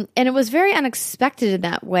 And it was very unexpected in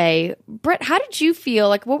that way. Britt, how did you feel?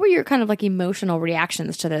 What were your kind of emotional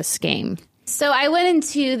reactions to this game? So I went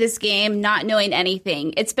into this game not knowing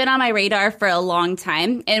anything. It's been on my radar for a long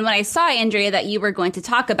time. And when I saw, Andrea, that you were going to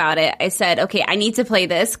talk about it, I said, okay, I need to play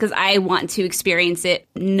this because I want to experience it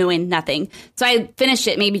knowing nothing. So I finished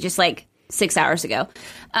it maybe just 6 hours ago.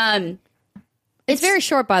 It's very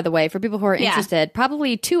short, by the way, for people who are interested.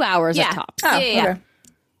 Probably 2 hours at tops. Oh,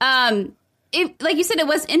 okay. Like you said, it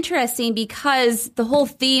was interesting because the whole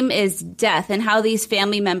theme is death and how these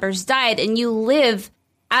family members died. And you live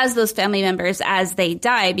as those family members as they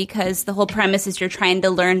die, because the whole premise is you're trying to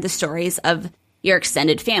learn the stories of your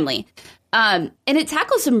extended family. And it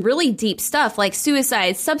tackles some really deep stuff like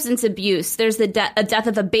suicide, substance abuse. There's a death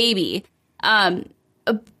of a baby.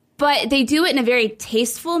 But they do it in a very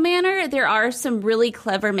tasteful manner. There are some really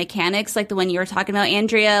clever mechanics, like the one you were talking about,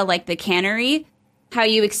 Andrea, like the cannery, how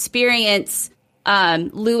you experience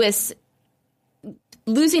Lewis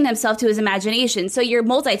losing himself to his imagination. So you're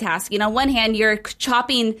multitasking. On one hand, you're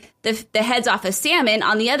chopping the heads off of salmon.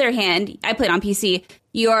 On the other hand, I played on PC,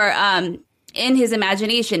 you're in his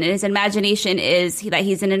imagination. And his imagination is that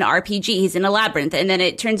he's in an RPG. He's in a labyrinth. And then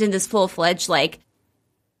it turns into this full-fledged,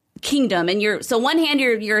 kingdom. And so one hand,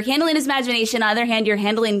 you're handling his imagination. On the other hand,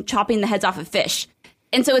 you're chopping the heads off of fish.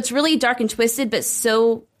 And so it's really dark and twisted, but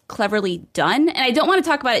so cleverly done. And I don't want to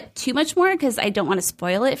talk about it too much more because I don't want to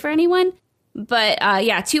spoil it for anyone. But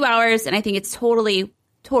 2 hours, and I think it's totally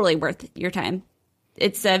worth your time.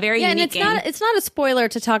 It's a very and unique game. it's not a spoiler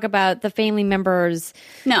to talk about the family members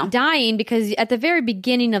dying, because at the very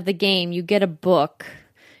beginning of the game, you get a book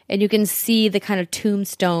and you can see the kind of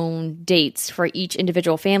tombstone dates for each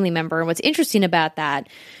individual family member. And what's interesting about that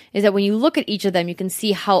is that when you look at each of them, you can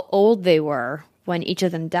see how old they were when each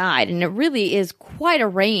of them died. And it really is quite a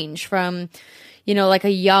range from, you know, like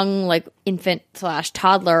a young, like infant /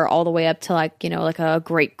 toddler all the way up to like, you know, like a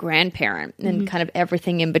great grandparent and kind of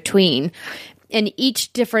everything in between. And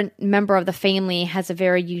each different member of the family has a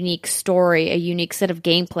very unique story, a unique set of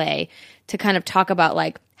gameplay to kind of talk about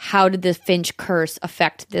like, how did the Finch curse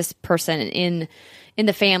affect this person in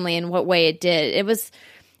the family and what way it did. It was,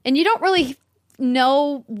 and you don't really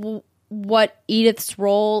know what Edith's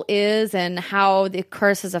role is and how the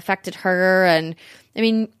curse has affected her. And I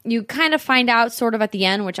mean, you kind of find out sort of at the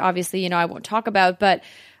end, which obviously, you know, I won't talk about, but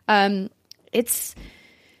it's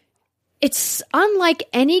unlike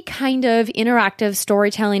any kind of interactive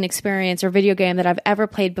storytelling experience or video game that I've ever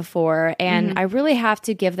played before. And I really have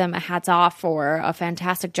to give them a hats off for a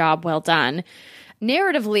fantastic job. Well done.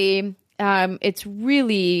 Narratively, it's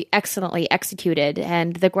really excellently executed.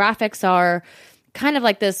 And the graphics are kind of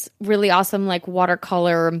like this really awesome, like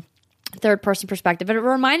watercolor third-person perspective. And it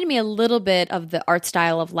reminded me a little bit of the art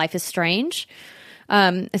style of Life is Strange,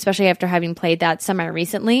 especially after having played that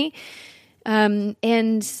semi-recently. And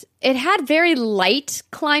it had very light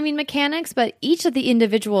climbing mechanics, but each of the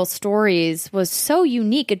individual stories was so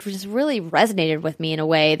unique. It just really resonated with me in a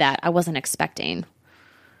way that I wasn't expecting.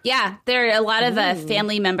 Yeah, there are a lot of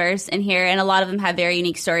family members in here, and a lot of them have very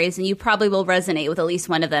unique stories, and you probably will resonate with at least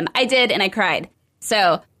one of them. I did, and I cried.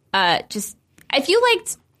 So, just if you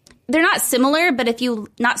liked, they're not similar, but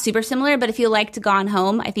not super similar, but if you liked Gone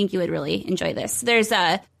Home, I think you would really enjoy this. There's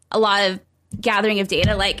a lot of gathering of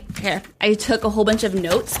data. Like, here, I took a whole bunch of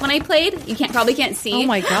notes when I played. You probably can't see. Oh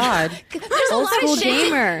my god! There's a lot of shit.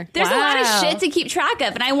 Gamer. There's a lot of shit to keep track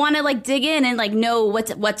of, and I want to like dig in and like know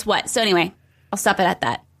what's what. So anyway, I'll stop it at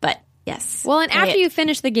that. But yes. Well, and after you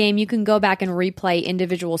finish the game, you can go back and replay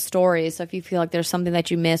individual stories. So if you feel like there's something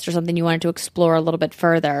that you missed or something you wanted to explore a little bit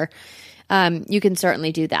further, you can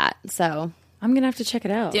certainly do that. So I'm gonna have to check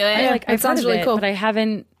it out. Do it. It sounds really cool, but I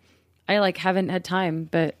haven't had time,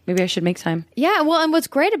 but maybe I should make time. yeah, well, and what's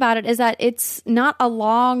great about it is that it's not a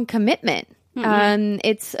long commitment.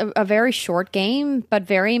 It's a very short game, but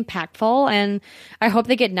very impactful, and I hope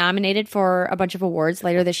they get nominated for a bunch of awards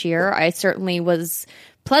later this year. I certainly was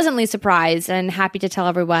pleasantly surprised and happy to tell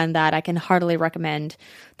everyone that I can heartily recommend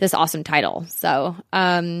this awesome title. So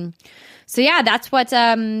yeah, that's what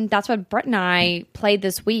Brett and I played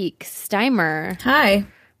this week. Steimer Hi.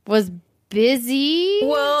 was busy.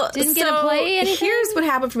 Well, didn't get to play anything. Here's what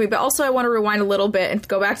happened for me, but also I want to rewind a little bit and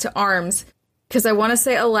go back to ARMS, because I want to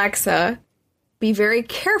say, Alexa, be very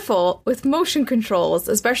careful with motion controls,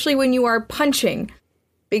 especially when you are punching,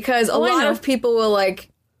 because a lot of people will like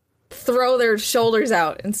throw their shoulders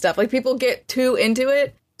out and stuff. Like, people get too into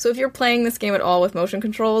it. So if you're playing this game at all with motion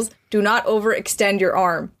controls, do not overextend your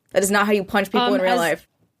arm. That is not how you punch people in real life.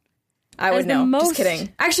 I would know. Just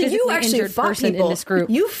kidding. Actually, you actually fought people. In this group.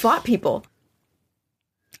 You fought people.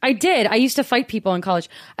 I did. I used to fight people in college.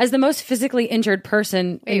 As the most physically injured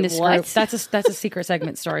person in this group, that's a secret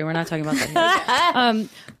segment story. We're not talking about that here.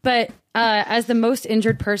 But as the most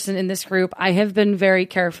injured person in this group, I have been very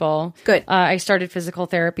careful. Good. I started physical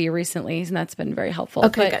therapy recently, and that's been very helpful.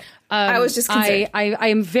 Okay, good. I was just concerned. I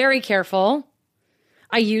am very careful.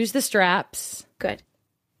 I use the straps. Good.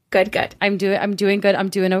 I'm doing good. I'm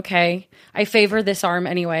doing okay. I favor this arm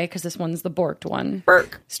anyway, because this one's the borked one.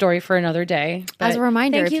 Burk. Story for another day. As a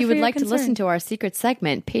reminder, if you would like to listen to our secret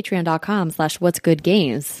segment,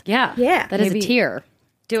 patreon.com/whatsgoodgames. Yeah. That is a tier.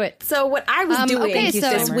 Do it. So what I was doing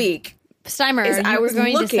this week, Steimer, is I was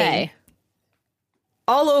going to looking say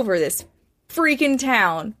all over this freaking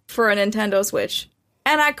town for a Nintendo Switch,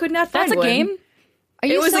 and I could not find That's a one. game? Are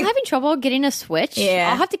you still having trouble getting a Switch? Yeah.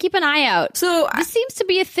 I'll have to keep an eye out. So this seems to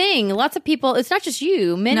be a thing. Lots of people, it's not just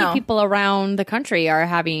you, many people around the country are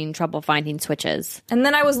having trouble finding Switches. And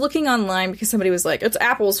then I was looking online because somebody was like, it's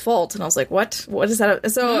Apple's fault. And I was like, what? What is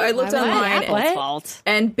that? So I looked online. Apple's fault?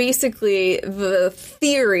 And basically the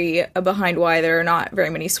theory behind why there are not very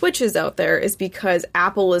many Switches out there is because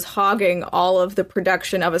Apple is hogging all of the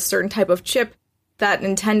production of a certain type of chip that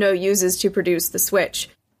Nintendo uses to produce the Switch.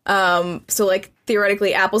 So like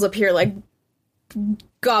theoretically Apple's up here like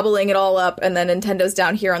gobbling it all up, and then Nintendo's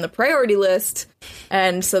down here on the priority list,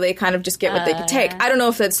 and so they kind of just get what they can take. I don't know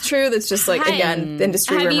if that's true. That's just like, again, the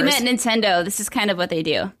industry rumors. Have you met Nintendo? This is kind of what they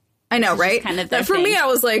do. I know, right? Kind of for me, I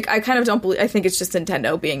was like, I kind of don't believe. I think it's just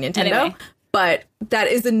Nintendo being Nintendo. Anyway. But that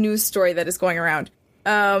is the news story that is going around.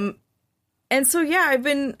 And so, yeah, I've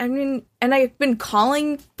been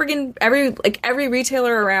calling friggin' every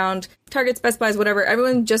retailer around, Targets, Best Buys, whatever.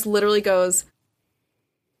 Everyone just literally goes,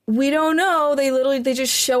 we don't know. They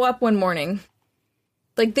just show up one morning.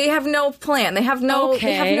 Like, they have no plan. They have no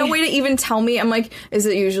way to even tell me. I'm like, is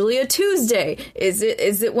it usually a Tuesday? Is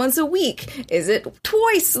it once a week? Is it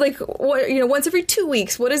twice? Like, what, once every 2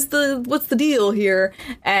 weeks? What's the deal here?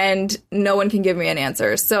 And no one can give me an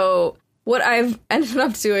answer. So what I've ended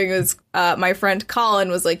up doing is, my friend Colin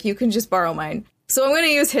was like, you can just borrow mine. So I'm going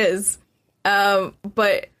to use his.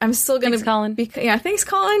 But I'm still going to... Thanks, Colin. Thanks,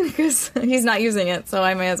 Colin, because he's not using it, so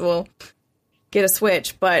I may as well get a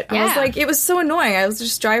Switch. But I was like, it was so annoying. I was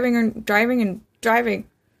just driving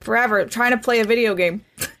forever, trying to play a video game.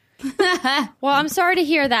 Well, I'm sorry to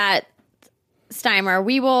hear that, Steimer.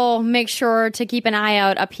 We will make sure to keep an eye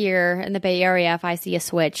out up here in the Bay Area. If I see a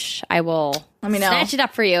Switch, I will snatch it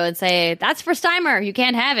up for you and say, that's for Steimer. You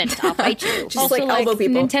can't have it. I'll fight you. Just also, like elbow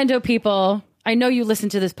people. Nintendo people, I know you listen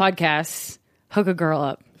to this podcast. Hook a girl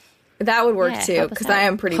up. That would work too, because I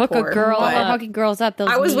am pretty poor. Hook a girl up. We're hooking girls up.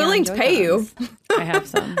 I was willing to pay you. I have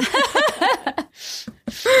some.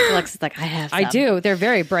 Alexa's like, I have some. I do. They're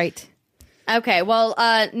very bright. Okay, well,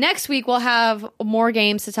 next week we'll have more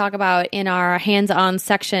games to talk about in our hands-on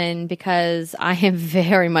section, because I am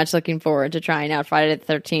very much looking forward to trying out Friday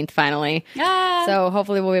the 13th finally. So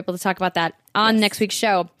hopefully we'll be able to talk about that on next week's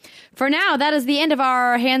show. For now, that is the end of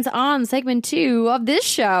our hands-on segment 2 of this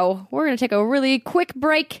show. We're going to take a really quick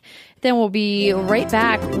break. Then we'll be right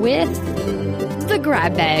back with the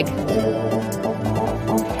grab bag.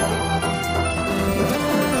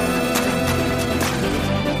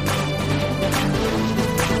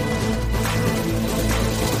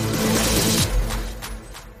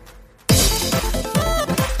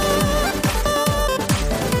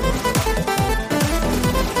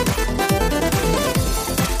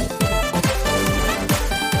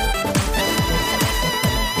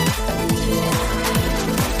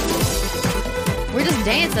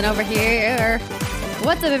 Dancing over here.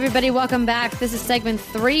 What's up, everybody? Welcome back. This is segment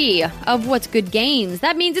 3 of What's Good Games.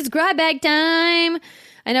 That means it's grab bag time.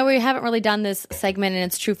 I know we haven't really done this segment, and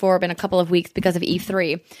it's true for been a couple of weeks because of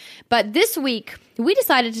E3. But this week, we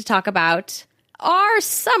decided to talk about our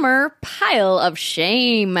summer pile of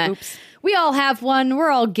shame. Oops. We all have one. We're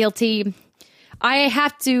all guilty.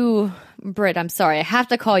 Britt, I'm sorry. I have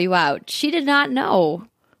to call you out. She did not know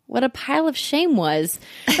what a pile of shame was,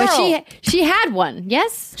 but she had one.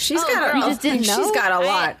 Yes, you just didn't know. She's got a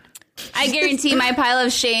lot. I guarantee my pile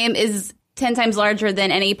of shame is 10 times larger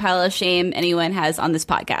than any pile of shame anyone has on this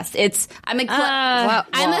podcast. I'm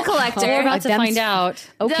a collector. We're about to find out.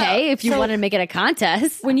 Okay, if you want to make it a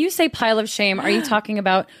contest. When you say pile of shame, are you talking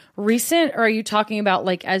about recent, or are you talking about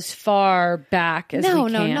like as far back as we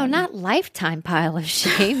can? No, not lifetime pile of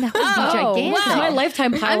shame. That would be gigantic. Wow. My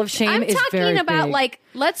lifetime pile of shame is very I'm talking about big. like,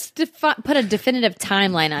 let's put a definitive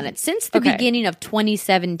timeline on it. Since the beginning of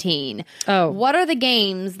 2017, what are the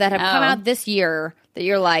games that have come out this year that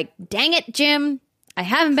you're like, dang it, Jim, I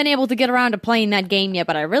haven't been able to get around to playing that game yet,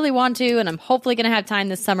 but I really want to, and I'm hopefully going to have time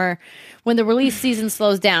this summer when the release season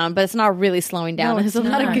slows down, but it's not really slowing down. There's a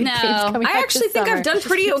lot of good games coming out. I actually think I've done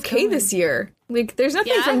pretty okay this year. Like, there's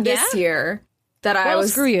nothing from this year that I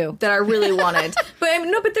really wanted.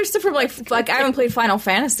 But there's stuff from like I haven't played Final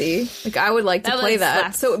Fantasy. Like, I would like to play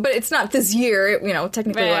that. But it's not this year.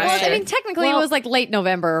 Technically last year. I mean, technically it was like late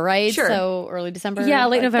November, right? Sure. So early December. Yeah,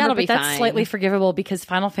 late November, but that's fine. slightly forgivable because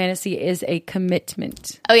Final Fantasy is a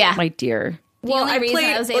commitment. Oh yeah, my dear. Well, I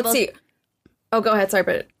played. Let's see. Oh, go ahead. Sorry,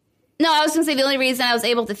 but. No, I was going to say the only reason I was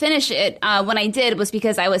able to finish it when I did was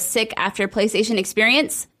because I was sick after PlayStation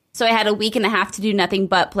Experience. So I had a week and a half to do nothing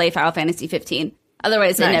but play Final Fantasy 15.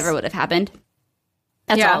 Otherwise, it never would have happened.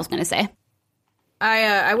 That's all I was going to say.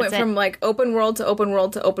 I went from like open world to open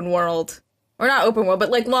world to open world. Or not open world, but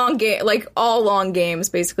like long game, like all long games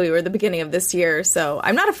basically were the beginning of this year. So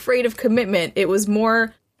I'm not afraid of commitment. It was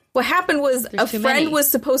more, what happened was a friend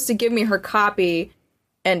was supposed to give me her copy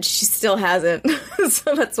and she still hasn't.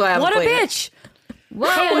 So that's why I'm What a bitch!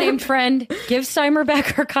 Hey, unnamed friend, give Steimer back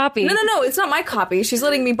her copy. No, it's not my copy. She's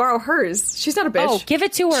letting me borrow hers. She's not a bitch. Oh, give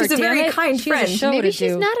it to her. She's a very kind friend. Maybe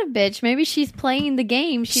she's not a bitch. Maybe she's playing the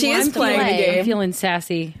game. She is playing the game. I'm feeling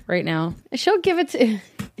sassy right now. She'll give it to...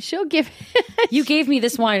 You gave me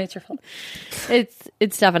this wine. It's your fault.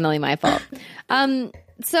 It's definitely my fault.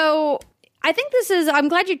 So I think I'm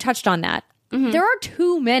glad you touched on that. Mm-hmm. There are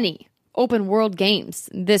too many open world games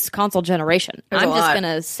this console generation. There's I'm a just lot.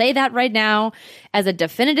 going to say that right now as a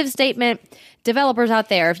definitive statement. Developers out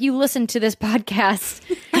there, if you listen to this podcast,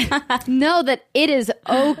 know that it is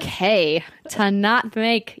okay to not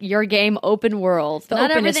make your game open world. The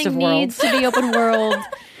Not openest everything of worlds. needs to be open world.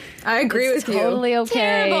 I agree with you. Totally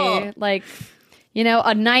okay. Terrible. Like, you know,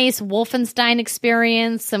 a nice Wolfenstein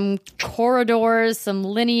experience, some corridors, some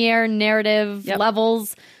linear narrative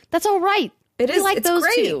levels. That's all right. It We is. like It's those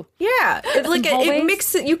great. too. Yeah, it hallways.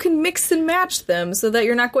 mixes. You can mix and match them so that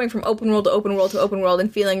you're not going from open world to open world to open world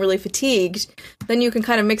and feeling really fatigued. Then you can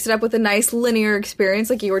kind of mix it up with a nice linear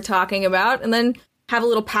experience, like you were talking about, and then have a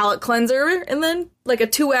little palate cleanser, and then like a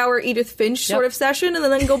 2-hour Edith Finch sort of session, and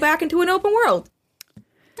then go back into an open world.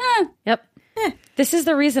 Yep. This is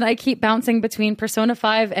the reason I keep bouncing between Persona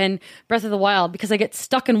 5 and Breath of the Wild, because I get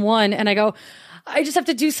stuck in one and I go, I just have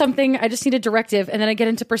to do something. I just need a directive. And then I get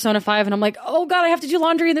into Persona 5 and I'm like, oh God, I have to do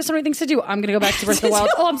laundry and there's so many things to do. I'm going to go back to Breath of the Wild.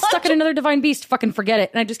 Oh, I'm stuck in another Divine Beast. Fucking forget it.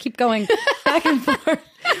 And I just keep going back and forth.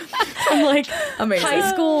 I'm like Amazing.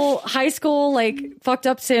 high school, like fucked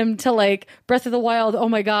up sim to like Breath of the Wild. Oh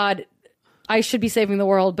my God. I should be saving the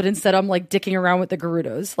world, but instead I'm like dicking around with the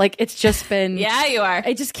Gerudos. Like it's just been, Yeah, you are.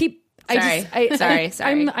 I just keep. Sorry.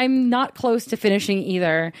 I'm not close to finishing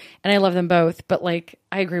either, and I love them both. But like,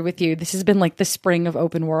 I agree with you. This has been like the spring of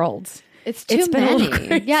open worlds. It's too been a little many.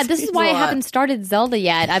 crazy. Yeah, this is why I It's a lot. haven't started Zelda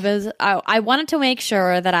yet. I wanted to make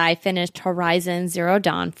sure that I finished Horizon Zero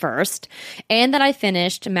Dawn first, and that I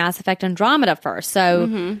finished Mass Effect Andromeda first.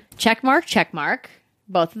 So check mark.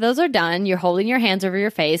 Both of those are done. You're holding your hands over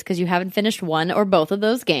your face because you haven't finished one or both of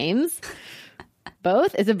those games.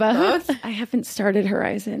 Both? Is it both? I haven't started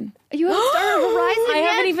Horizon. You haven't started Horizon I yet?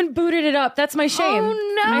 haven't even booted it up. That's my shame.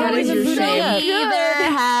 Oh, no. I haven't That is even your booted it shame. up. Either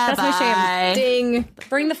have That's my shame. I. Ding,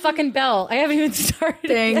 Ring the fucking bell. I haven't even started.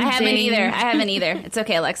 ding. I haven't Ding. either. It's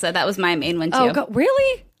okay, Alexa. That was my main one too. Oh God,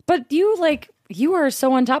 really? But you are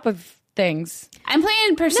so on top of things. I'm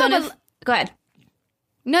playing Persona. No, but- Go ahead.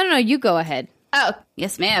 No, you go ahead. Oh,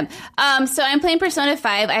 yes, ma'am. So I'm playing Persona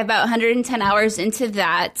 5. I have about 110 hours into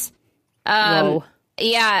that. Whoa.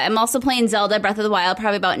 Yeah, I'm also playing Zelda Breath of the Wild,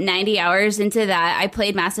 probably about 90 hours into that. I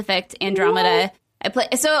played Mass Effect Andromeda.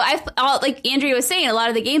 Like Andrea was saying, a lot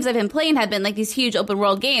of the games I've been playing have been like these huge open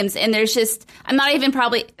world games, and I'm not even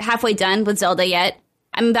probably halfway done with Zelda yet.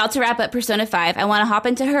 I'm about to wrap up Persona 5. I want to hop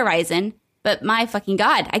into Horizon, but my fucking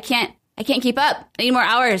God, I can't keep up. I need more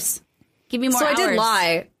hours. Give me more So hours. I did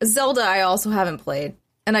lie. Zelda, I also haven't played,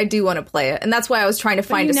 and I do want to play it, and that's why I was trying to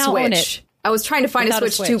find you a now own Switch. it. I was trying to find a Without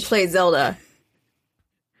a Switch to Switch. play Zelda.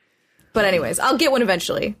 But anyways, I'll get one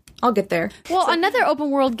eventually. I'll get there. Well, another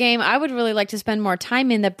open world game I would really like to spend more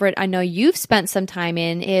time in that, Britt, I know you've spent some time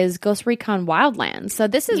in, is Ghost Recon Wildlands. So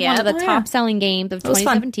this is one of the top selling games of was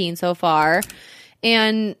fun. 2017 so far.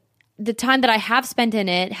 And the time that I have spent in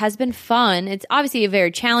it has been fun. It's obviously a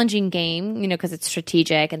very challenging game, because it's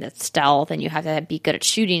strategic and it's stealth and you have to be good at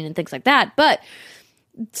shooting and things like that. But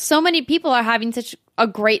so many people are having such a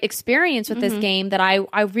great experience with this game that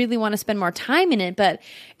I really want to spend more time in it, but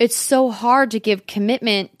it's so hard to give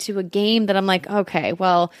commitment to a game that I'm like, okay,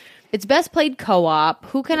 well, it's best played co-op.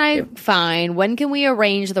 Who can I find? When can we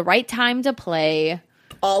arrange the right time to play?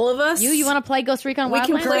 All of us? You want to play Ghost Recon We Wildlands?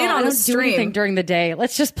 can play it I on don't the do anything stream. during the day.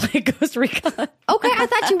 Let's just play Ghost Recon. Okay, I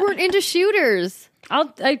thought you weren't into shooters.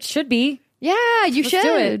 I should be. Yeah, you Let's should.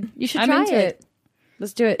 do it. You should I'm try into it.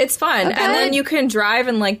 Let's do it. It's fun. Okay. And then you can drive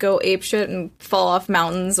and like go apeshit and fall off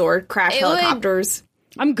mountains or crash It would- helicopters.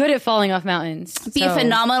 I'm good at falling off mountains. Be a so-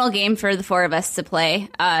 phenomenal game for the four of us to play.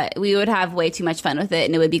 We would have way too much fun with it,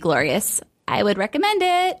 and it would be glorious. I would recommend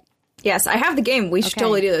it. Yes, I have the game. We should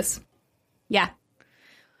totally do this. Yeah.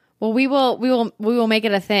 Well, we will make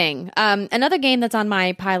it a thing. Another game that's on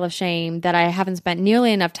my pile of shame that I haven't spent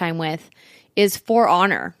nearly enough time with is For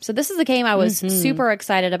Honor. So this is a game I was super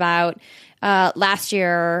excited about last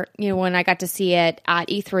year. When I got to see it at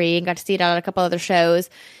E3 and got to see it at a couple other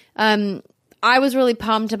shows. I was really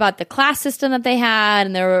pumped about the class system that they had,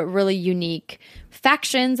 and there were really unique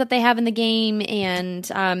factions that they have in the game. And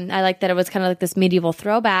I like that it was kind of like this medieval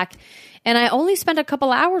throwback. And I only spent a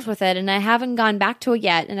couple hours with it, and I haven't gone back to it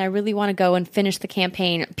yet. And I really want to go and finish the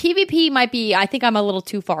campaign. PvP might be, I think I'm a little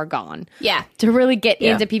too far gone. Yeah. To really get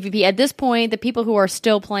into PvP. At this point, the people who are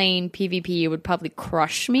still playing PvP would probably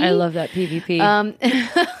crush me. I love that PvP.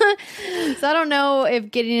 So I don't know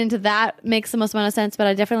if getting into that makes the most amount of sense, but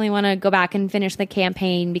I definitely want to go back and finish the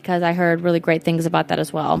campaign because I heard really great things about that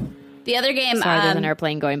as well. The other game. Sorry, there's an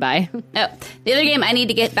airplane going by. The other game I need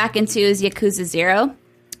to get back into is Yakuza 0.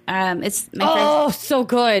 It's my first. oh, so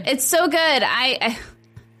good. It's so good.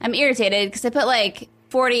 I'm irritated because I put like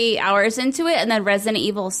 40 hours into it, and then Resident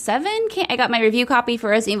Evil 7 I got my review copy for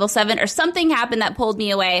Resident Evil 7, or something happened that pulled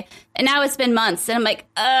me away, and now it's been months, and I'm like,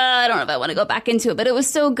 I don't know if I want to go back into it, but it was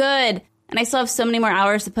so good, and I still have so many more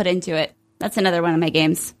hours to put into it. That's another one of my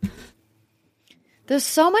games. There's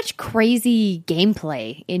so much crazy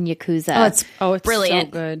gameplay in Yakuza. It's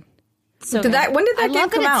brilliant. so good. So when did that I game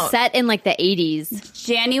love come that out? it's set in like the 80s.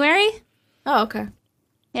 January? Oh, okay.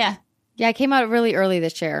 Yeah. Yeah, it came out really early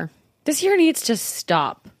this year. This year needs to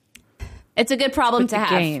stop. It's a good problem to The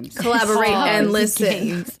have. games. Collaborate and the listen.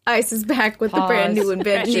 games. Ice is back with the brand new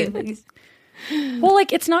invention. Well,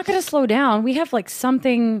 like, it's not going to slow down. We have like some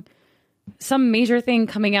major thing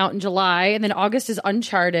coming out in July, and then August is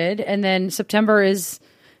Uncharted, and then September is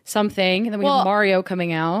something, and then we have Mario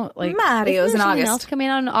coming out. Like, Mario's Isn't in there something August. else coming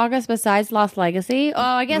out in August besides Lost Legacy? Oh,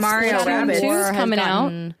 I guess Mario Splatoon Rabbids 2 is has coming out.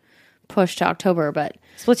 gotten pushed to October, but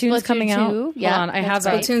Splatoon's coming 2, out. yeah, Hold on, I that's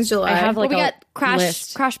have right. Splatoon's July. I have well, like we got a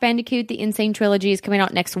list. Crash Bandicoot, the Insane Trilogy is coming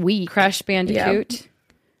out next week. Crash Bandicoot.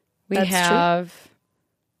 We That's true. have.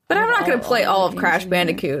 But I'm not going to play all of Crash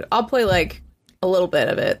Bandicoot. I'll play like a little bit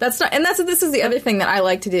of it. This is the other thing that I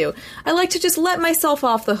like to do. I like to just let myself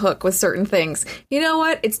off the hook with certain things. You know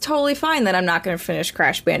what? It's totally fine that I'm not going to finish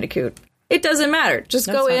Crash Bandicoot. It doesn't matter. Just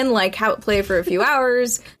go in, like, play for a few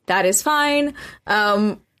hours. That is fine.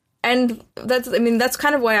 And that's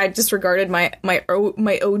kind of why I disregarded my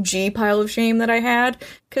OG pile of shame that I had,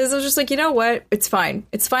 because I was just like, you know what? It's fine.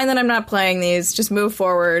 It's fine that I'm not playing these. Just move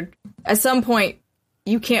forward. At some point,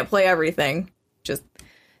 you can't play everything. Just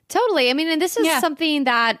Totally. I mean, and this is something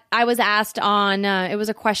that I was asked on, it was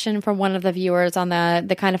a question from one of the viewers on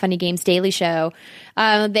the Kind of Funny Games Daily Show.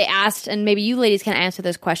 They asked, and maybe you ladies can answer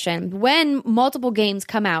this question, when multiple games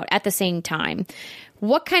come out at the same time,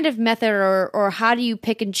 what kind of method or how do you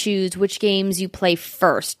pick and choose which games you play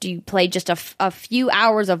first? Do you play just a few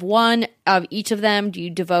hours of one of each of them? Do you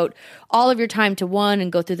devote all of your time to one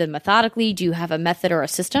and go through them methodically? Do you have a method or a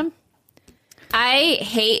system? I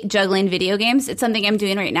hate juggling video games. It's something I'm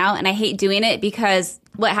doing right now, and I hate doing it because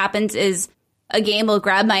what happens is a game will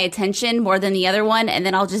grab my attention more than the other one, and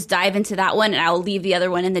then I'll just dive into that one, and I'll leave the other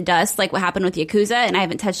one in the dust, like what happened with Yakuza, and I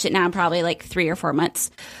haven't touched it now in probably like 3 or 4 months.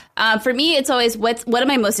 For me, it's always what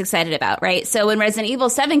am I most excited about, right? So when Resident Evil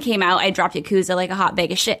 7 came out, I dropped Yakuza like a hot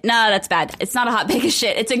bag of shit. No, that's bad. It's not a hot bag of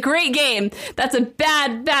shit. It's a great game. That's a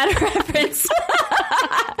bad reference.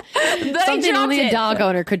 Something only a dog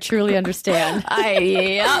owner could truly understand.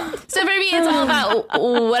 Yep. So for me, it's all about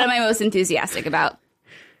what am I most enthusiastic about.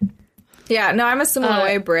 yeah, no, I'm a similar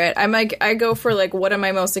way, Britt. I'm like, I go for like, what am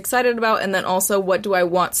I most excited about, and then also what do I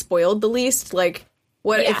want spoiled the least? Like,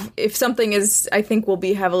 what if something is I think will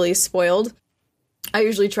be heavily spoiled? I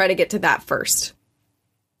usually try to get to that first.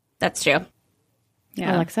 That's true.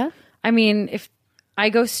 Yeah. Alexa? I mean, if I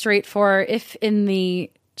go straight for, if in the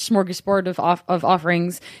smorgasbord of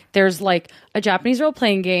offerings, there's like a Japanese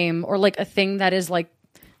role-playing game or like a thing that is like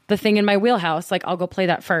the thing in my wheelhouse, like I'll go play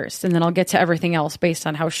that first, and then I'll get to everything else based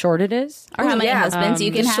on how short it is. Or how many husbands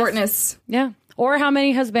you can have. Shortness. Yeah. Or how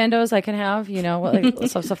many husbandos I can have, you know, like,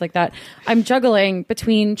 stuff like that. I'm juggling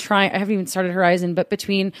between I haven't even started Horizon, but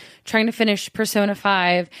between trying to finish Persona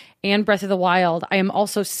 5 and Breath of the Wild, I am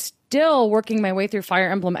also still working my way through Fire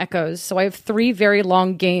Emblem Echoes. So I have 3 very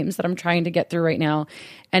long games that I'm trying to get through right now.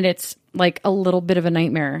 And it's like a little bit of a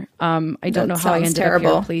nightmare. I don't know how I ended up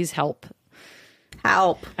here. Please help.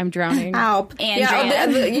 Help. I'm drowning. Help. Andrea.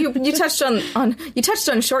 Yeah, you touched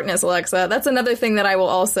on shortness, Alexa. That's another thing that I will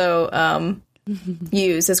also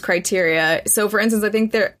use as criteria. So for instance, I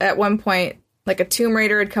think there at one point like a Tomb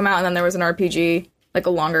Raider had come out, and then there was an RPG, like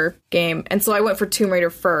a longer game. And so I went for Tomb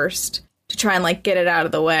Raider first to try and like get it out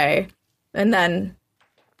of the way, and then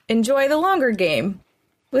enjoy the longer game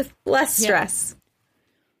with less stress.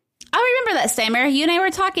 I remember that, Samer. You and I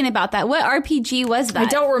were talking about that. What RPG was that? I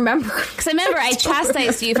don't remember. Because I remember I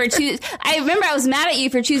chastised you for I remember I was mad at you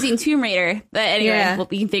for choosing Tomb Raider. But anyway,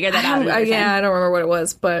 we can figure that out. I don't remember what it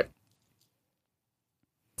was, but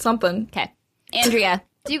something. Okay. Andrea,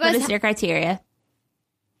 Do you guys what is your criteria?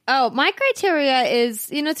 Oh, my criteria is,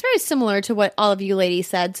 it's very similar to what all of you ladies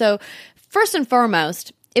said. So first and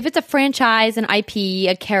foremost, if it's a franchise, an IP,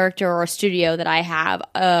 a character, or a studio that I have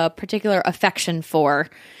a particular affection for,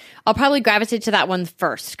 I'll probably gravitate to that one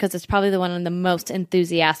first because it's probably the one I'm the most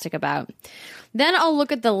enthusiastic about. Then I'll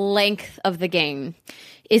look at the length of the game.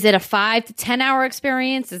 Is it a 5 to 10 hour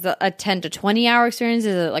experience? Is it a 10 to 20 hour experience?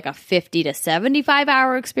 Is it like a 50 to 75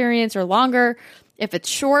 hour experience or longer? If it's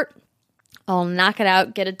short, I'll knock it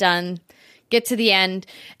out, get it done, get to the end,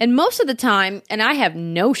 and most of the time, and I have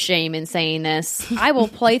no shame in saying this, I will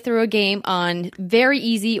play through a game on very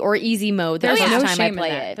easy or easy mode. There's no time I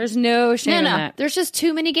play it. There's no shame in that. There's just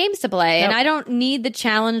too many games to play, and I don't need the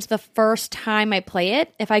challenge the first time I play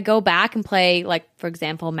it. If I go back and play, like, for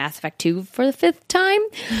example, Mass Effect 2 for the 5th time,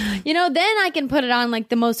 then I can put it on, like,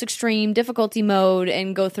 the most extreme difficulty mode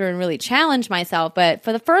and go through and really challenge myself. But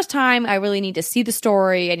for the first time, I really need to see the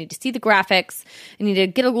story. I need to see the graphics. I need to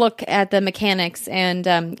get a look at the mechanics and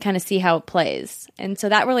kind of see how it plays. And so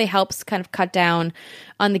that really helps kind of cut down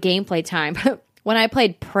on the gameplay time. When I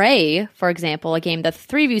played Prey, for example, a game that the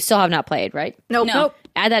three of you still have not played, right? Nope.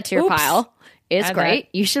 Add that to your pile. It's Add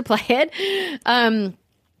great. that. You should play it.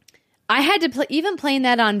 I had to play, even playing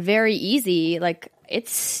that on very easy, like, it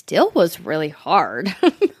still was really hard.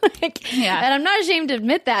 And I'm not ashamed to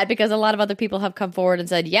admit that, because a lot of other people have come forward and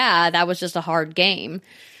said, yeah, that was just a hard game.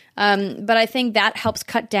 But I think that helps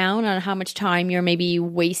cut down on how much time you're maybe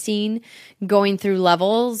wasting going through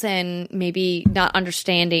levels and maybe not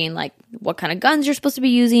understanding, like, what kind of guns you're supposed to be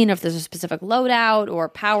using, if there's a specific loadout or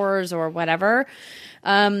powers or whatever.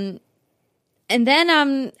 And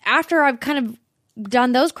then after I've kind of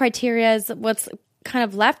done those criteria, what's kind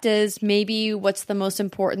of left is maybe what's the most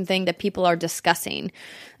important thing that people are discussing.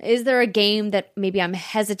 Is there a game that maybe I'm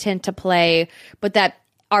hesitant to play, but that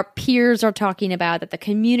our peers are talking about, that the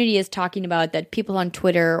community is talking about, that people on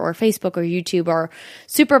Twitter or Facebook or YouTube are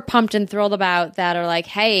super pumped and thrilled about, that are like,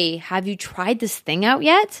 hey, have you tried this thing out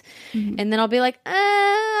yet? Mm-hmm. And then I'll be like,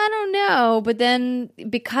 I don't know. But then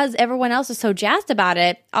because everyone else is so jazzed about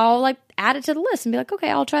it, I'll like add it to the list and be like,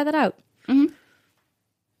 okay, I'll try that out. Mm-hmm.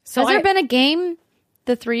 So has there been a game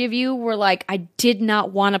the three of you were like, I did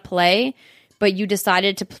not want to play, but you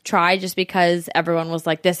decided to try just because everyone was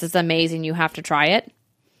like, this is amazing, you have to try it?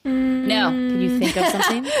 No. Can you think of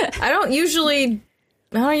something? I don't usually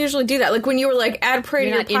do that. Like when you were like, add Prey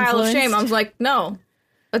to your pile of shame, I was like, no,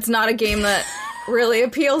 it's not a game that really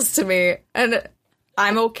appeals to me. And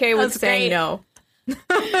I'm okay with saying no.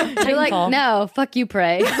 You're like, no, fuck you,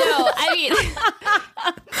 Prey. No, I mean,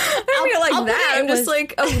 I don't mean it like that. I'm just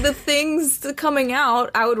like, of the things coming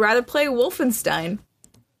out, I would rather play Wolfenstein.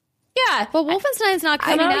 yeah. But Wolfenstein's not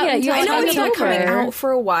coming out until I know it's not coming October. out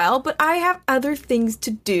for a while, but I have other things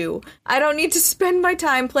to do. I don't need to spend my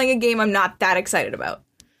time playing a game I'm not that excited about.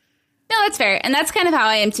 No, that's fair. And that's kind of how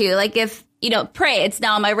I am too. Like if, Prey, it's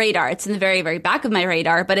now on my radar. It's in the very, very back of my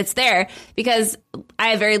radar, but it's there because I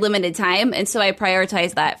have very limited time. And so I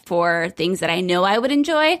prioritize that for things that I know I would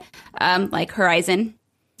enjoy, like Horizon.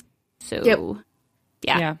 So,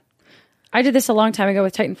 yeah. I did this a long time ago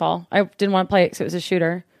with Titanfall. I didn't want to play it because it was a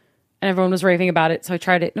shooter. And everyone was raving about it, so I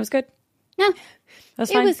tried it, and it was good. Yeah.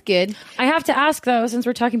 That's fine. It was good. I have to ask, though, since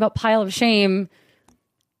we're talking about pile of shame,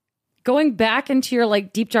 going back into your,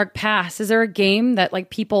 like, deep, dark past, is there a game that, like,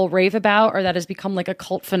 people rave about or that has become, like, a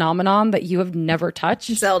cult phenomenon that you have never touched?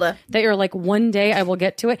 Zelda. That you're like, one day I will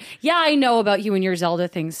get to it? Yeah, I know about you and your Zelda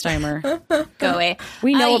things, Steimer. Go away.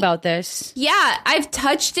 We know about this. Yeah, I've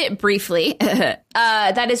touched it briefly.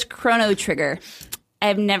 That is Chrono Trigger.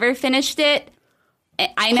 I've never finished it.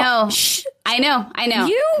 I know. I know.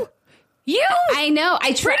 You? I know.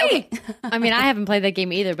 I try. I mean, I haven't played that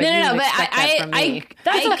game either, but No, you but expect that from me.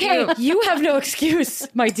 That's okay. You have no excuse,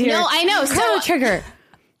 my dear. No, I know. Chrono Trigger.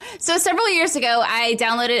 So several years ago, I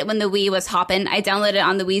downloaded it when the Wii was hopping. I downloaded it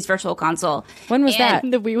on the Wii's Virtual Console. When was that?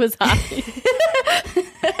 The Wii was hopping.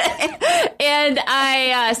 And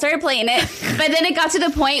I started playing it, but then it got to the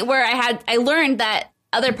point where I learned that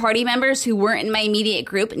other party members who weren't in my immediate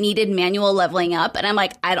group needed manual leveling up, and I'm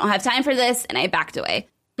like, I don't have time for this, and I backed away.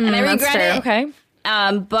 And I regret it. Okay.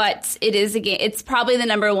 But it is a game. It's probably the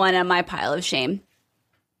number one on my pile of shame.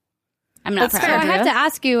 I'm not proud. So I have to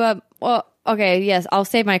ask you. Well, okay, yes, I'll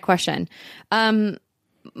save my question. There's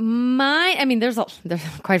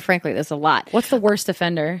quite frankly, there's a lot. What's the worst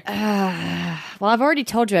offender? Well, I've already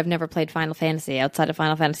told you I've never played Final Fantasy outside of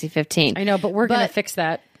Final Fantasy 15. I know, but we're going to fix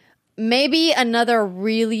that. Maybe another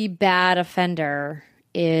really bad offender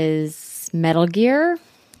is Metal Gear.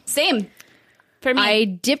 Same. For me. I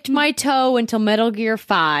dipped my toe until Metal Gear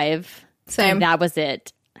 5. Same. And that was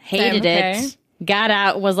it. Hated it. Got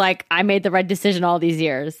out. Was like, I made the right decision all these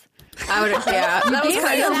years. I would, yeah. That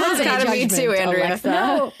was kind of me too, Andrea. Alexa.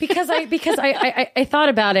 No, because I thought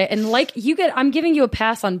about it, and like I'm giving you a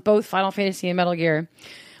pass on both Final Fantasy and Metal Gear.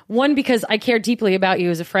 One, because I care deeply about you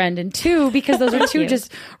as a friend, and two, because those are two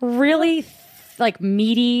just really like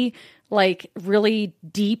meaty, like really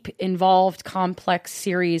deep, involved, complex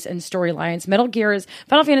series and storylines.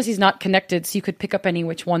 Final Fantasy is not connected, so you could pick up any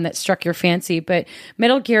which one that struck your fancy. But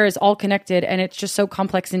Metal Gear is all connected, and it's just so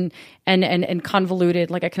complex and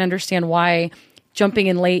convoluted. Like I can understand why jumping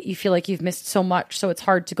in late, you feel like you've missed so much, so it's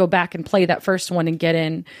hard to go back and play that first one and get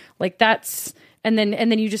in. Like that's and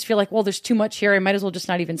then you just feel like, well, there's too much here. I might as well just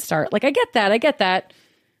not even start. Like I get that. I get it.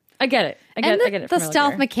 I get it. The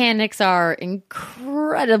stealth mechanics are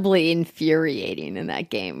incredibly infuriating in that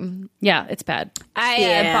game. Yeah, it's bad.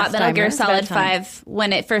 I bought Metal Gear Solid Time. 5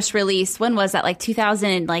 when it first released. When was that? Like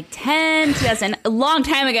 2010, 2000, a long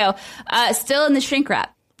time ago. Still in the shrink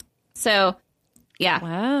wrap. So, yeah.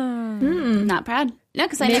 Wow. Not proud. No,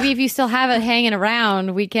 because Maybe if you still have it hanging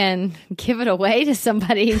around, we can give it away to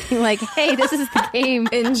somebody and be like, hey, this is the game.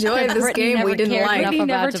 Enjoy that this Brittany game we never didn't cared like. enough We about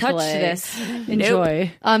never to touched play. this.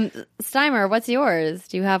 Enjoy. Steimer, what's yours?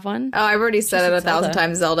 Do you have one? Oh, I've already said it 1,000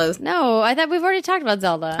 times. Zelda's. No, I thought we've already talked about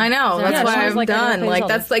Zelda. I know. So- That's Yeah, why sounds I'm like I never done. played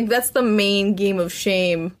Like Zelda. that's the main game of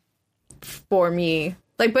shame for me.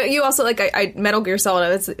 Like, but you also like I Metal Gear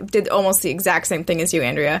Solid did almost the exact same thing as you,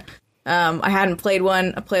 Andrea. I hadn't played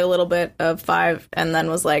one. I played a little bit of 5, and then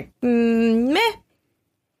was like, meh.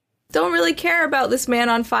 Don't really care about this man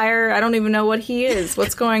on fire. I don't even know what he is.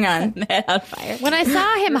 What's going on? Man on fire. When I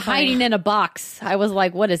saw him hiding in a box, I was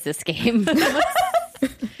like, what is this game?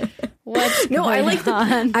 What's No, I like the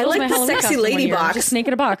Halloween sexy costume lady one year. box. Just snake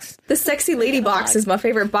in a box. The sexy lady box is my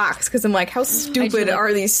favorite box because I'm like, how stupid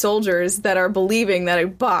are these soldiers that are believing that a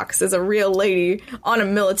box is a real lady on a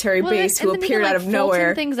military base who and then you appeared can, out like, of fold some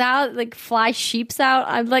nowhere? things out, like fly sheeps out.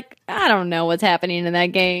 I'm like, I don't know what's happening in that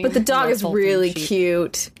game. But the dog is folding really sheep.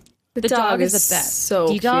 cute. The Dog is is the best. so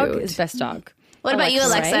D-Dog cute. is best dog. What about you,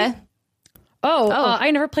 Alexa, Alexa?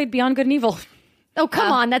 I never played Beyond Good and Evil. oh, come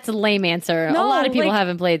on, that's a lame answer. a lot of people like,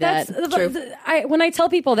 haven't played that. When I tell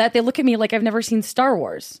people that, they look at me like I've never seen Star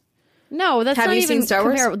Wars. No, that's Have not you even seen Star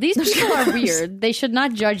Wars? comparable. These people are weird. They should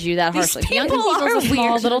not judge you that harshly. Beyond Good people and Evil is a are small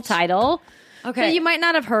weird. little title. Okay. That you might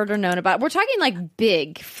not have heard or known about. We're talking like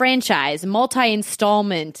big franchise,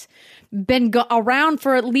 multi-installment, been around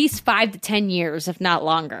for at least 5 to 10 years, if not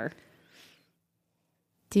longer.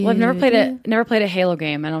 Well, I've never played a Halo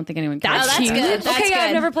game. I don't think anyone cares. That's good. That's okay, good.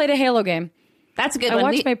 I've never played a Halo game. That's a good I one.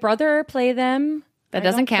 watched my brother play them. That I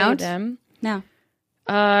doesn't don't play count. them. No.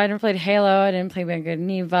 I never played Halo. I didn't play Beyond Good and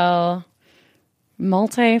Evil.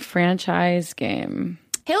 Multi-franchise game.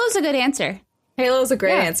 Halo's a good answer. Halo's a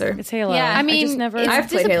great answer. It's Halo. Yeah. I mean, just never. it's I've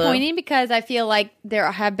played Halo. disappointing because I feel like there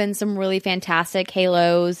have been some really fantastic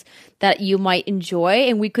Halos that you might enjoy,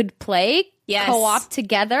 and we could play Yes. co-op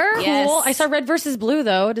together. Yes. Cool. I saw Red versus Blue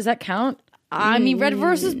though. Does that count? I mean, Red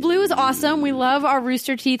versus Blue is awesome. We love our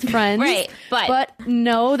Rooster Teeth friends, Right, but-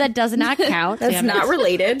 no, that does not count. That's not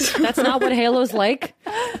related. That's not what Halo's like.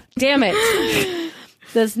 Damn it.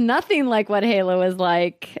 There's nothing like what Halo is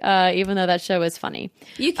like, even though that show is funny.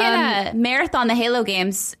 You can marathon the Halo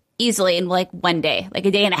games easily in like one day, like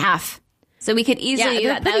a day and a half. So we could easily do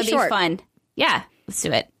they're that. That pretty would short. be fun. Yeah, let's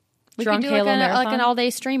do it. We Drunk could do Halo like marathon? an all-day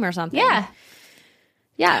stream or something. Yeah.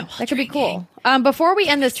 Yeah, that could be cool. Before we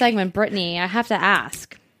end this segment, Brittany, I have to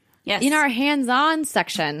ask. Yes. In our hands-on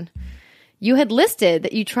section, you had listed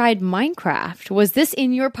that you tried Minecraft. Was this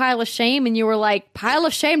in your pile of shame and you were like, pile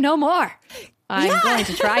of shame no more? I'm going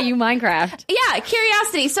to try you Minecraft. Yeah,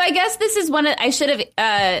 curiosity. So I guess this is one I should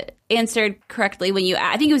have answered correctly when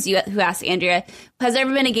I think it was you who asked, Andrea. Has there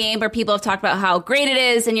ever been a game where people have talked about how great it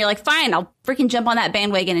is and you're like, fine, I'll freaking jump on that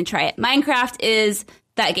bandwagon and try it? Minecraft is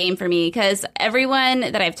that game for me because everyone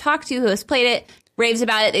that I've talked to who has played it raves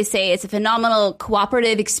about it. They say it's a phenomenal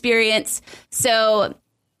cooperative experience. So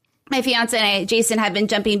my fiance and I, Jason, have been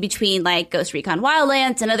jumping between like Ghost Recon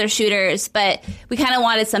Wildlands and other shooters, but we kind of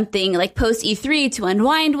wanted something like post E3 to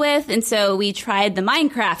unwind with. And so we tried the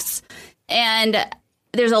Minecrafts. And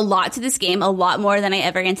there's a lot to this game, a lot more than I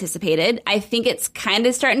ever anticipated. I think it's kind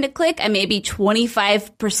of starting to click. I'm maybe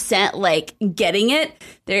 25% like getting it.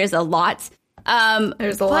 There's a lot.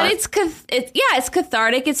 There's a lot. But it's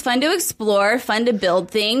cathartic. It's fun to explore, fun to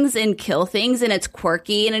build things and kill things, and it's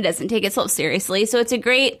quirky and it doesn't take itself seriously. So it's a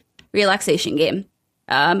great relaxation game.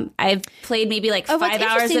 I've played maybe like 5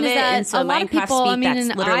 hours of it, and so a lot of Minecraft people, speak, that's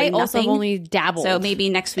and literally I also nothing. have only dabbled. So maybe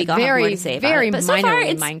next week I'll have more to say about very it. But so far, minorly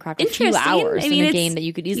it's Minecraft, a few interesting. hours I mean, in a it's- game that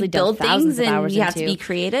you could easily you build thousands things of and hours you have to into. be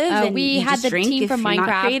creative. And we you had just the drink team if from you're not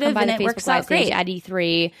Minecraft creative, come by and the it Facebook works out Live stage great. at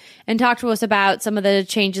E3 and talk to us about some of the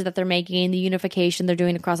changes that they're making, the unification they're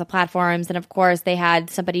doing across the platforms, and of course they had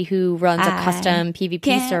somebody who runs a custom PvP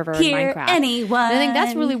can't server in hear Minecraft. anyone. And I think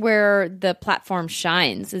that's really where the platform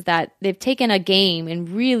shines, is that they've taken a game and and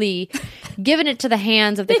really given it to the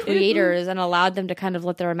hands of the creators and allowed them to kind of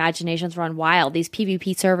let their imaginations run wild. These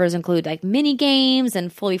PvP servers include like mini games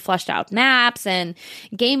and fully fleshed out maps and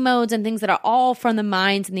game modes and things that are all from the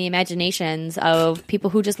minds and the imaginations of people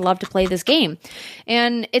who just love to play this game.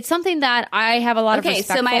 And it's something that I have a lot of respect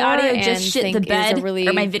for. So my audio and just shit think the bed, is a really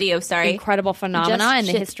or my video, sorry. incredible phenomena in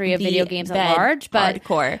the history of video games at large. But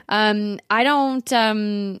hardcore. I don't,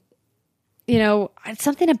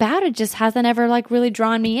 something about it just hasn't ever like really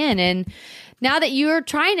drawn me in. And now that you're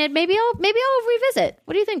trying it, maybe I'll revisit.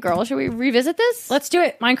 What do you think, girl? Should we revisit this? Let's do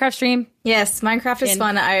it. Minecraft stream. Yes, Minecraft is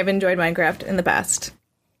fun. I have enjoyed Minecraft in the past.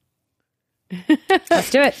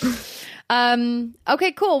 Let's do it.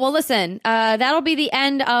 Okay, cool. Well, listen, that'll be the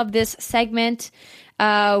end of this segment.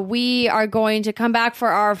 We are going to come back for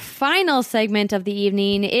our final segment of the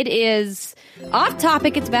evening. It is Off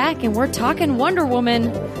Topic. It's back, and we're talking Wonder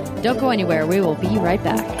Woman. Don't go anywhere. We will be right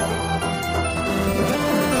back.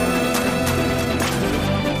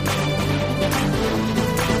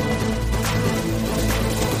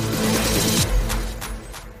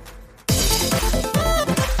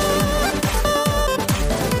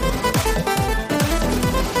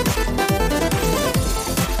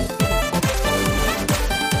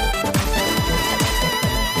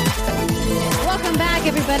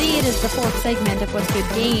 It is the fourth segment of What's Good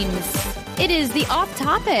Games. It is the Off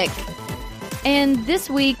Topic. And this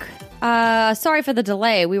week, sorry for the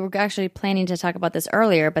delay. We were actually planning to talk about this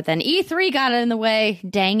earlier, but then E3 got in the way.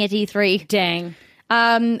 Dang it, E3. Dang.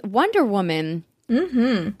 Wonder Woman,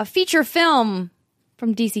 a feature film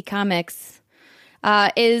from DC Comics,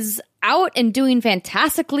 is out and doing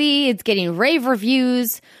fantastically. It's getting rave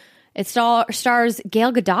reviews. It stars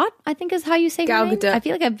Gal Gadot, I think is how you say her name. I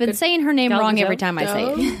feel like I've been saying her name Gal wrong Gadot? every time I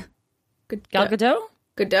say it. Gal Gadot?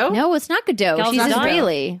 Gadot? No, it's not Gadot. Gal She's Gadot.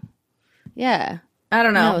 Israeli. Yeah. I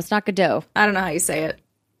don't know. No, it's not Gadot. I don't know how you say it.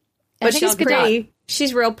 I But think she's it's Gadot. pretty.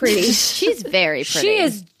 She's real pretty. She's very pretty. She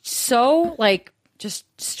is so, like, just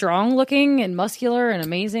strong looking and muscular and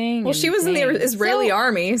amazing. Well, she was in the Israeli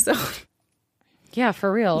army, so. Yeah, for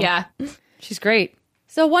real. Yeah. She's great.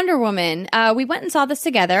 So Wonder Woman, we went and saw this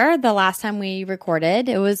together the last time we recorded.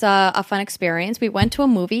 It was a fun experience. We went to a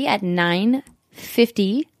movie at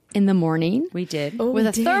 9:50 in the morning. We did. With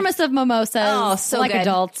a thermos of mimosas. Oh, so like good.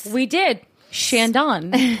 adults. We did.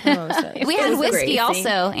 Shandon. We had whiskey also,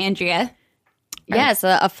 Andrea. Yes,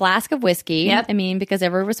 a flask of whiskey. Yep. I mean, because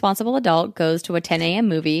every responsible adult goes to a 10 a.m.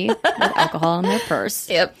 movie with alcohol in their purse.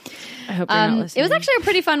 Yep. I hope you're not listening. It was actually a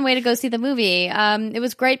pretty fun way to go see the movie. It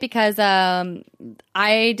was great because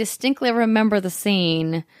I distinctly remember the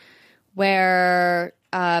scene where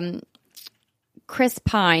Chris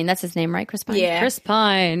Pine, that's his name, right? Chris Pine? Yeah. Chris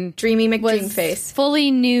Pine. Dreamy Was McDreamface.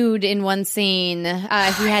 fully nude in one scene. He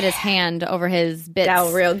had his hand over his bits. That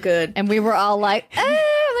was real good. And we were all like, oh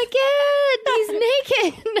my God, he's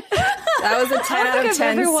naked. That was a 10 out of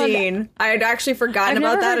 10 scene. I had actually forgotten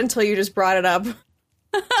about that until you just brought it up.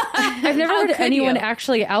 I've never heard anyone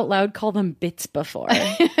actually out loud call them bits before.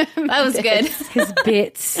 That was good. His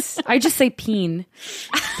bits. I just say peen.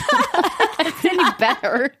 It's any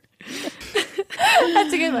better.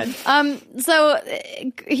 That's a good one. So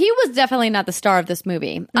he was definitely not the star of this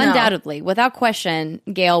movie. Undoubtedly, without question,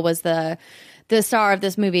 Gail was the star of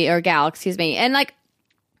this movie, or Gal, excuse me. And like,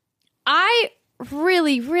 I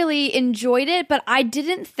really, really enjoyed it, but I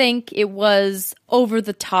didn't think it was over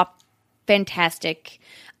the top fantastic.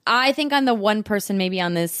 I think I'm the one person maybe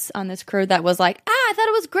on this crew that was like, I thought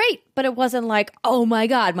it was great, but it wasn't like, oh my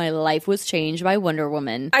God, my life was changed by Wonder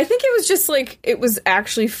Woman. I think it was just like, it was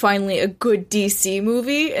actually finally a good DC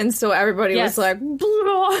movie, and so everybody was like,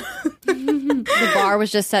 blah. The bar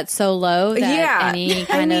was just set so low that any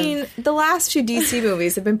kind of... the last two DC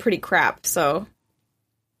movies have been pretty crap, so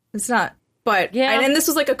it's not... But, and this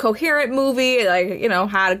was like a coherent movie, like, you know,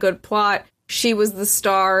 had a good plot. She was the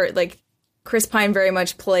star, like, Chris Pine very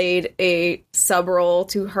much played a sub-role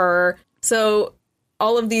to her. So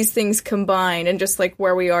all of these things combined, and just like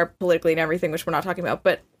where we are politically and everything, which we're not talking about,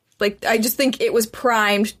 but like I just think it was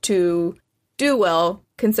primed to do well,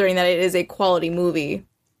 considering that it is a quality movie.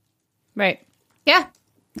 Right. Yeah,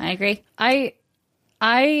 I agree. I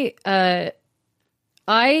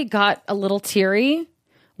got a little teary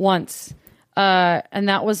once, and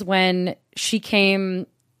that was when she came.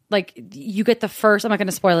 Like, you get the first, I'm not going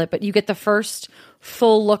to spoil it, but you get the first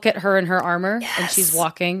full look at her in her armor, and she's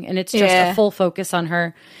walking, and it's just a full focus on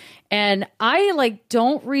her. And I like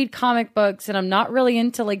don't read comic books, and I'm not really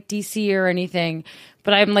into like DC or anything,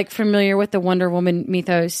 but I'm like familiar with the Wonder Woman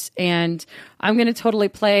mythos, and I'm going to totally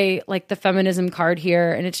play like the feminism card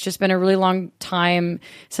here. And it's just been a really long time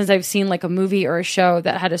since I've seen like a movie or a show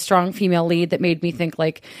that had a strong female lead that made me think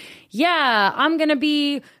like, yeah, I'm going to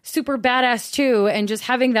be super badass too. And just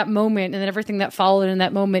having that moment and then everything that followed in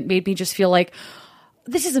that moment made me just feel like,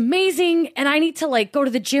 this is amazing, and I need to like go to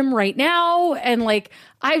the gym right now, and like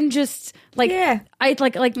I'm just like I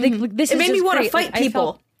like this. It made me want to fight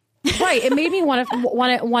people. Right, it made me want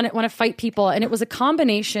to fight people, and it was a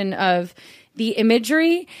combination of the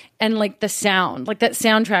imagery and like the sound. Like that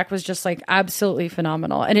soundtrack was just like absolutely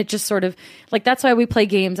phenomenal, and it just sort of like that's why we play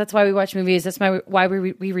games, that's why we watch movies, that's why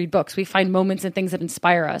we read books. We find moments and things that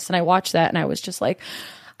inspire us, and I watched that, and I was just like,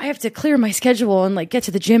 I have to clear my schedule and like get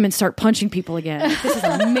to the gym and start punching people again. This is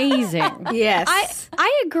amazing. Yes.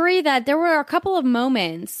 I agree that there were a couple of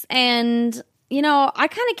moments, and you know, I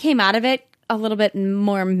kind of came out of it a little bit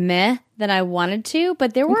more meh than I wanted to,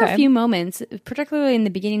 but there were a few moments, particularly in the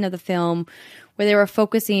beginning of the film, where they were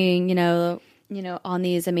focusing, you know, on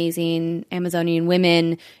these amazing Amazonian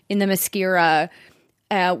women in the Mascara,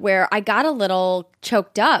 where I got a little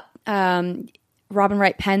choked up. Robin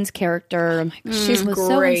Wright Penn's character, she was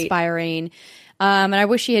so inspiring. And I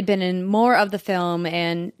wish she had been in more of the film,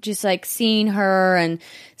 and just like seeing her and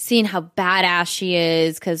seeing how badass she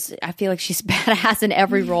is, because I feel like she's badass in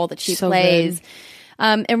every role that she plays.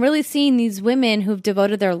 And really seeing these women who've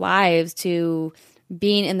devoted their lives to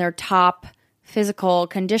being in their top physical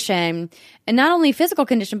condition, and not only physical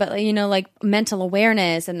condition, but you know, like mental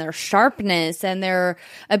awareness and their sharpness and their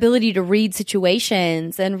ability to read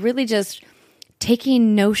situations, and really just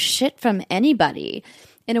taking no shit from anybody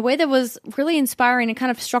in a way that was really inspiring and kind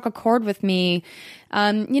of struck a chord with me.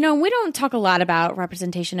 You know, we don't talk a lot about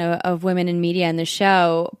representation of women in media in the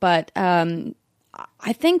show, but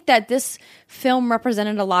I think that this film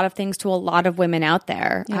represented a lot of things to a lot of women out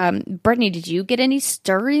there. Yeah. Brittany, did you get any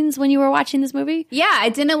stirrings when you were watching this movie? Yeah, I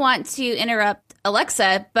didn't want to interrupt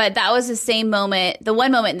Alexa, but that was the same moment, the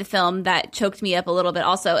one moment in the film that choked me up a little bit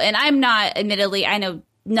also. And I'm not, admittedly, I know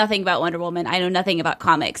nothing about Wonder Woman. I know nothing about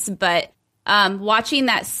comics, but watching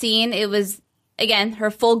that scene, it was, again,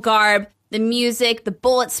 her full garb, the music, the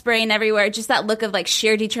bullet spraying everywhere, just that look of like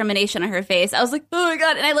sheer determination on her face. I was like, oh my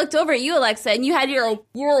God. And I looked over at you, Alexa, and you had you're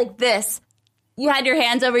like this. You had your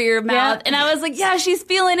hands over your mouth. Yeah. And I was like, yeah, she's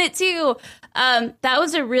feeling it too. That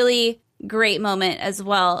was a really great moment as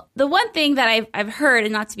well. The one thing that I've heard,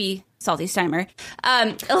 and not to be Salty Steimer,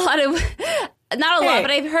 not a lot,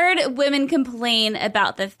 but I've heard women complain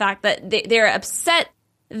about the fact that they're upset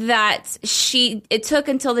that it took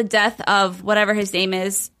until the death of whatever his name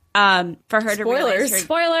is for her to realize her.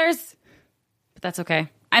 Spoilers. But that's okay.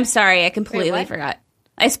 I'm sorry, I completely forgot.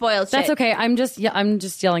 I spoiled shit. That's okay. I'm just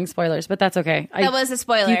yelling spoilers, but that's okay. That was a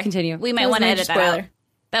spoiler. You continue. We might want to edit that out.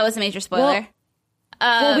 That was a major spoiler.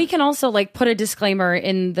 Well, we can also like put a disclaimer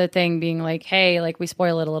in the thing being like, hey, like we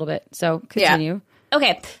spoil it a little bit. So continue. Yeah.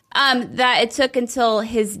 Okay, that it took until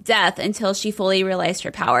his death until she fully realized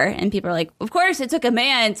her power, and people are like, "Of course, it took a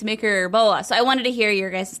man to make her boa." So I wanted to hear your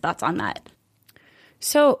guys' thoughts on that.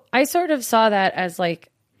 So I sort of saw that as like,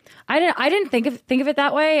 I didn't think of it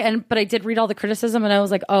that way, but I did read all the criticism, and I was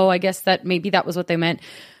like, oh, I guess that maybe that was what they meant.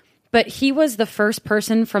 But he was the first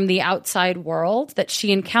person from the outside world that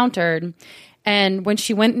she encountered. And when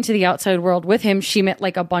she went into the outside world with him, she met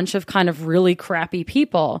like a bunch of kind of really crappy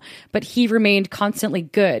people, but he remained constantly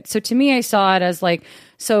good. So to me, I saw it as like,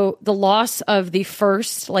 so the loss of the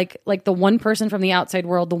first, like the one person from the outside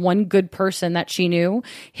world, the one good person that she knew,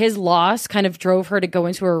 his loss kind of drove her to go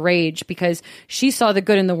into a rage because she saw the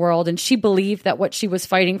good in the world and she believed that what she was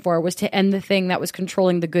fighting for was to end the thing that was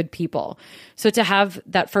controlling the good people. So to have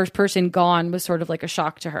that first person gone was sort of like a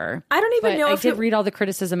shock to her. I don't even know if I did read all the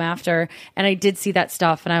criticism after, and I did see that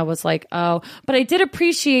stuff, and I was like, oh, but I did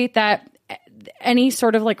appreciate that any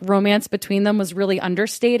sort of like romance between them was really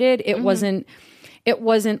understated. It wasn't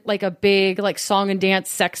like a big like song and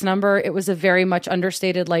dance sex number. It was a very much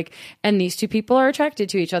understated like, and these two people are attracted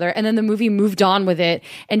to each other. And then the movie moved on with it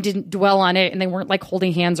and didn't dwell on it. And they weren't like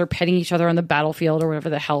holding hands or petting each other on the battlefield or whatever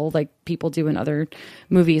the hell like people do in other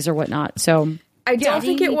movies or whatnot. So I don't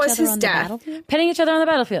think it was his death. Petting each other on the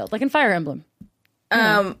battlefield, like in Fire Emblem.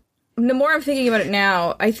 The more I'm thinking about it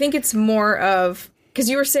now, I think it's more of, because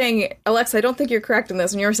you were saying, Alexa, I don't think you're correct in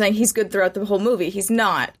this, and you were saying he's good throughout the whole movie. He's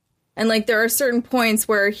not. And, like, there are certain points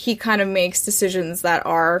where he kind of makes decisions that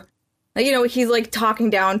are, like, you know, he's, like, talking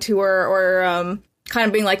down to her or kind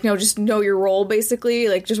of being like, no, just know your role, basically.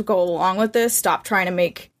 Like, just go along with this. Stop trying to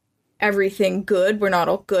make everything good. We're not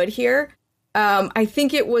all good here. I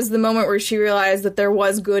think it was the moment where she realized that there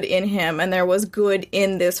was good in him and there was good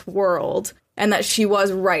in this world and that she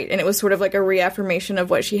was right. And it was sort of like a reaffirmation of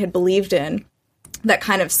what she had believed in that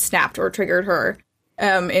kind of snapped or triggered her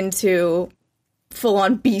into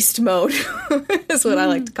full-on beast mode is what I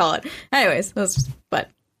like to call it. Anyways,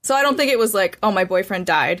 so I don't think it was like, oh, my boyfriend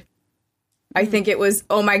died. I think it was,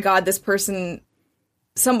 oh my god, this person,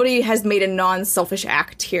 somebody has made a non-selfish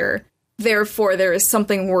act here. Therefore, there is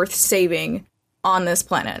something worth saving on this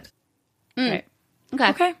planet. Okay.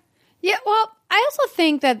 Yeah, well, I also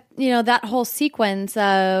think that, that whole sequence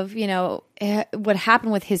of, what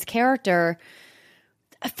happened with his character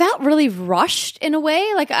felt really rushed in a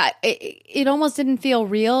way. Like, it almost didn't feel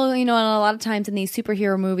real. And a lot of times in these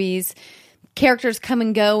superhero movies, characters come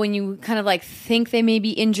and go and you kind of like think they may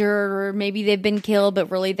be injured or maybe they've been killed,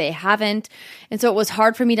 but really they haven't. And so it was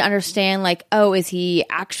hard for me to understand, like, oh, is he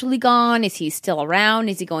actually gone? Is he still around?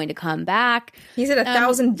 Is he going to come back? He's at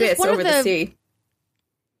 1,000 bits over the sea.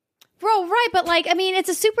 Bro, right, but like, I mean, it's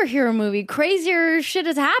a superhero movie. Crazier shit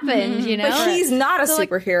has happened, But he's not a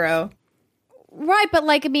superhero. Right, but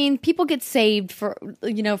like, I mean, people get saved for,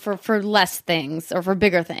 for less things or for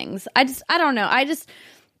bigger things. I don't know.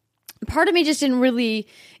 Part of me just didn't really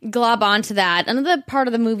glob onto that. Another part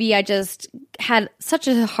of the movie I just had such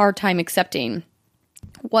a hard time accepting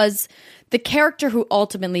was the character who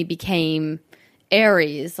ultimately became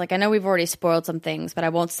Ares. Like, I know we've already spoiled some things, but I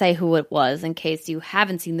won't say who it was in case you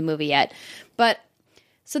haven't seen the movie yet. But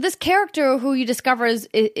so this character who you discover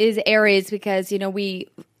is Ares because, we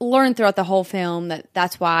learn throughout the whole film that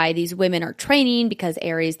that's why these women are training, because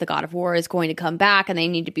Ares, the god of war, is going to come back and they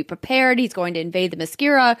need to be prepared. He's going to invade the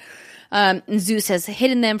Themyscira. Zeus has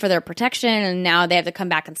hidden them for their protection, and now they have to come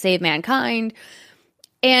back and save mankind.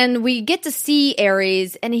 And we get to see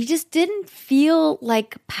Ares, and he just didn't feel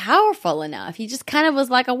like powerful enough. He just kind of was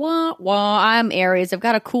like, I'm Ares. I've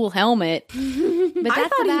got a cool helmet. But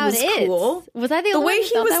that's about it. Cool. Was I the only one who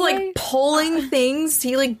felt that way? The way he was like pulling things,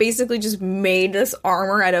 he like basically just made this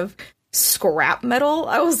armor out of scrap metal.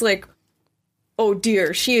 I was like, oh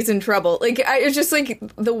dear, she is in trouble. Like, it's just like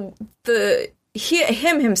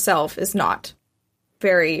him himself is not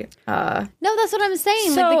very no, that's what I'm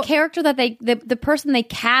saying. So, like the character that the person they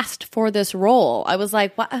cast for this role, I was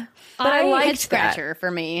like, what? But I liked head scratcher that.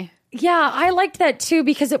 For me. Yeah, I liked that too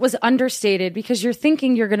because it was understated, because you're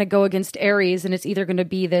thinking you're going to go against Ares and it's either going to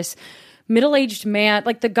be this middle-aged man,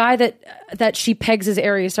 like the guy that she pegs as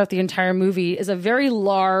Ares throughout the entire movie is a very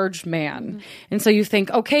large man. Mm-hmm. And so you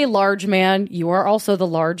think, okay, large man, you are also the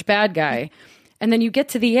large bad guy. And then you get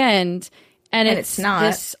to the end and it's not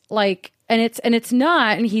this like, and it's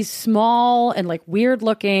not, and he's small and like weird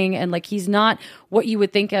looking and like he's not what you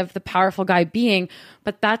would think of the powerful guy being,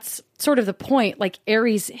 but that's sort of the point. Like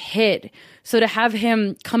Ares hid. So to have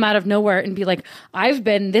him come out of nowhere and be like, I've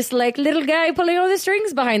been this like little guy pulling all the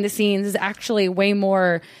strings behind the scenes is actually way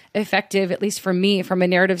more effective, at least for me, from a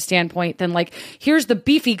narrative standpoint, than like, here's the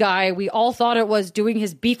beefy guy we all thought it was doing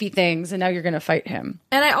his beefy things and now you're going to fight him.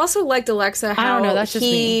 And I also liked, Alexa, how I don't know, that's just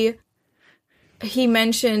me. He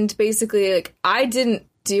mentioned basically like, I didn't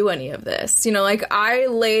do any of this. Like I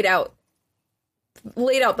laid out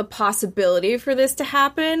the possibility for this to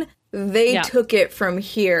happen. They took it from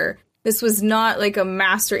here. This was not like a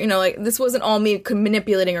master, like this wasn't all me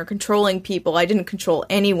manipulating or controlling people. I didn't control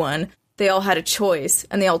anyone. They all had a choice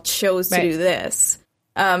and they all chose to do this.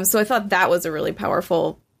 So I thought that was a really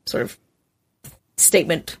powerful sort of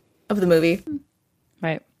statement of the movie.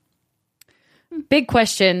 Right. Big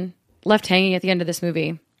question left hanging at the end of this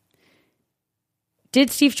movie. Did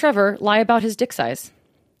Steve Trevor lie about his dick size?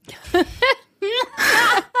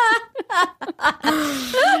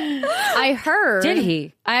 I heard. Did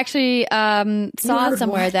he? I actually saw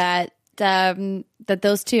somewhere that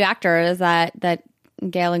those two actors that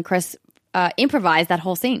Gail and Chris improvised that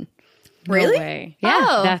whole scene. Really? No way.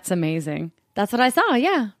 Yeah, that's amazing. That's what I saw.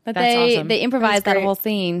 Yeah, that's awesome. They improvised that whole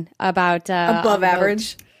scene about above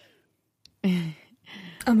average.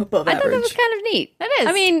 I'm above average. I thought that was kind of neat. That is.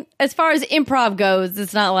 I mean, as far as improv goes,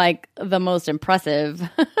 it's not like the most impressive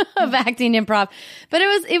of acting improv, but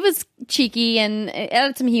it was cheeky and it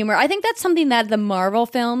added some humor. I think that's something that the Marvel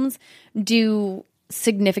films do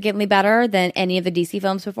significantly better than any of the DC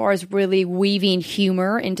films before, is really weaving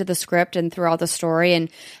humor into the script and throughout the story and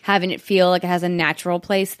having it feel like it has a natural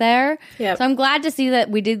place there. Yep. So I'm glad to see that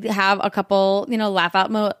we did have a couple, laugh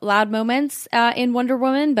out loud moments in Wonder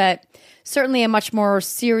Woman, but certainly a much more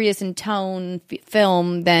serious in tone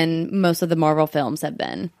film than most of the Marvel films have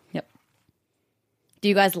been. Yep. Do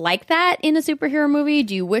you guys like that in a superhero movie?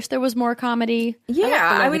 Do you wish there was more comedy?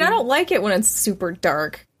 Yeah, I mean, I don't like it when it's super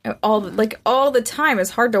dark. all the time. It's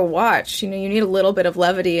hard to watch. You know, you need a little bit of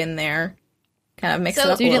levity in there. Kind of mix it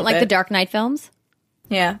up So you a didn't little like the bit. Dark Knight films?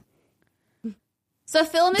 Yeah. So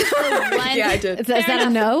film is the one. Yeah, I did. Is that a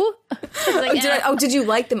no? Did you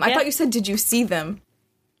like them? I thought you said, did you see them?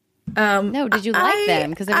 No, did you like them?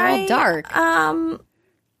 Because they were all dark.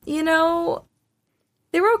 You know,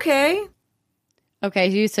 they were okay.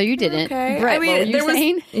 Okay, so you didn't. Okay. Brett, what were you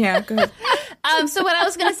saying? Yeah, go ahead. So what I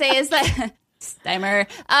was going to say is that Steimer,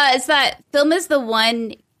 is that film is the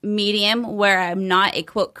one medium where I'm not a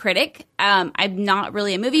quote critic. I'm not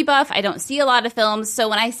really a movie buff. I don't see a lot of films. So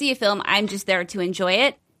when I see a film, I'm just there to enjoy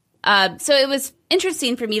it. So it was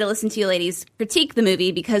interesting for me to listen to you ladies critique the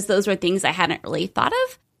movie because those were things I hadn't really thought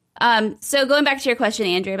of. So going back to your question,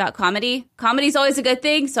 Andrea, about comedy is always a good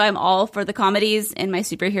thing. So I'm all for the comedies in my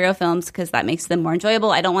superhero films because that makes them more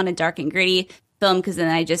enjoyable. I don't want a dark and gritty film because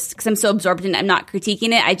then because I'm so absorbed in it, I'm not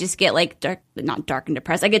critiquing it. I just get like not dark and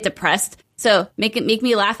depressed. I get depressed. So make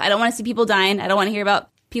me laugh. I don't want to see people dying. I don't want to hear about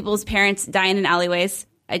people's parents dying in alleyways.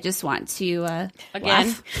 I just want to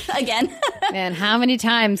laugh again. Man, how many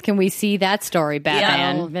times can we see that story,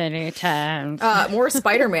 Batman? So many times. More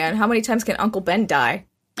Spider-Man. How many times can Uncle Ben die?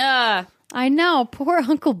 I know. Poor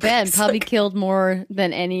Uncle Ben probably killed more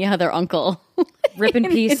than any other uncle. Rip in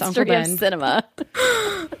peace, history Uncle Ben. of cinema.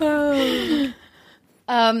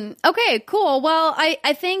 Okay, cool. Well,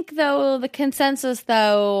 I think, though, the consensus,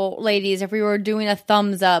 though, ladies, if we were doing a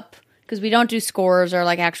thumbs up, because we don't do scores or,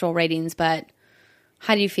 like, actual ratings, but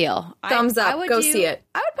how do you feel? Thumbs up. Go see it.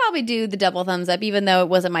 I would probably do the double thumbs up, even though it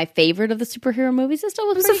wasn't my favorite of the superhero movies. It still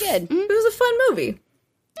was pretty good. It was a fun movie.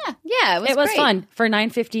 Yeah, it was Great. Fun for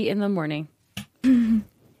 9:50 in the morning. The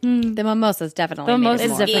mimosas definitely. The made it mimosas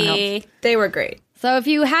more. definitely helped. They were great. So if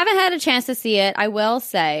you haven't had a chance to see it, I will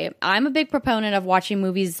say I'm a big proponent of watching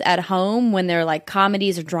movies at home when they're like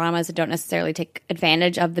comedies or dramas that don't necessarily take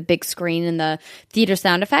advantage of the big screen and the theater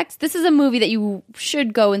sound effects. This is a movie that you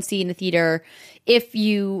should go and see in the theater if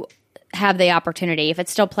you have the opportunity. If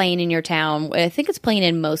it's still playing in your town, I think it's playing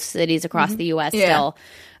in most cities across the U.S. still.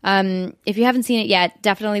 If you haven't seen it yet,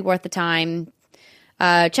 definitely worth the time.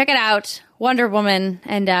 Check it out, Wonder Woman,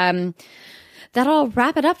 and that'll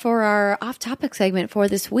wrap it up for our off-topic segment for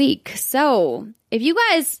this week. So, if you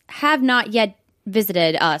guys have not yet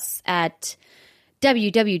visited us at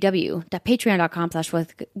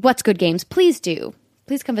www.patreon.com/whatsgoodgames, please do.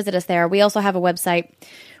 Please come visit us there. We also have a website,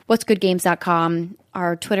 whatsgoodgames.com,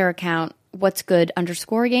 our Twitter account,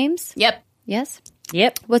 whatsgood_games. Yep. Yes?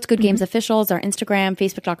 Yep. What's Good Games officials, our Instagram,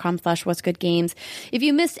 facebook.com/whatsgoodgames. If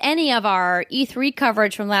you missed any of our E3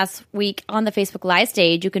 coverage from last week on the Facebook Live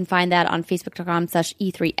stage, you can find that on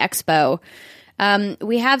facebook.com/E3Expo.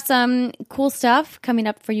 We have some cool stuff coming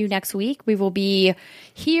up for you next week. We will be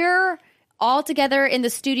here all together in the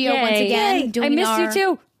studio once again. Yay. I missed you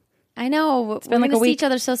too. I know. It's been like a see week. each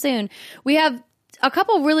other so soon. We have a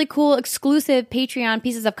couple really cool exclusive Patreon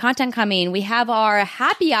pieces of content coming. We have our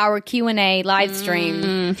happy hour Q&A live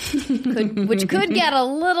stream, which could get a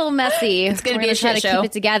little messy. It's going to be a try shit to show. keep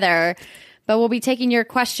it together. But we'll be taking your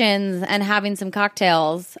questions and having some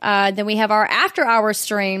cocktails. Then we have our after hour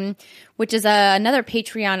stream, which is another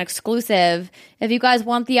Patreon exclusive. If you guys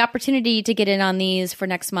want the opportunity to get in on these for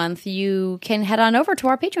next month, you can head on over to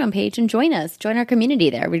our Patreon page and join us. Join our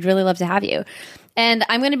community there. We'd really love to have you. And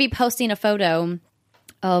I'm going to be posting a photo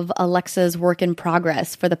of Alexa's work in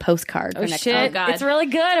progress for the postcard. For next Shit. month. God. It's really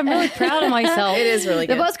good. I'm really proud of myself. It is really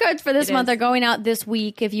The good. postcards for this month are going out this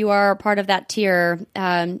week. If you are part of that tier,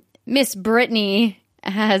 Miss Brittany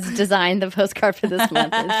has designed the postcard for this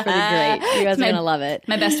month. It's pretty great. You guys are going to love it.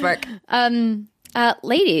 My best work.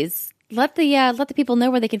 Ladies, let the people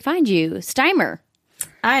know where they can find you. Steimer.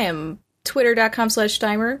 I am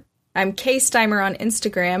twitter.com/Steimer. I'm KSteimer on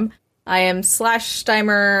Instagram. I am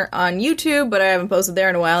 /Steimer on YouTube, but I haven't posted there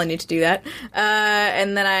in a while. I need to do that.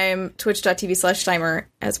 And then I'm twitch.tv/Steimer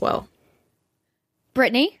as well.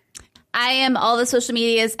 Brittany. I am all the social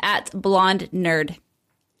medias at Blonde Nerd.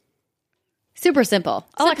 Super simple.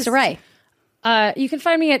 Alexa Ray. You can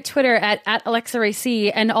find me at Twitter at Alexa Ray C,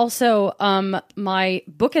 and also my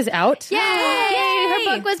book is out. Yay!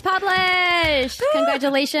 Her book was published.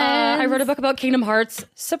 Congratulations. I wrote a book about Kingdom Hearts.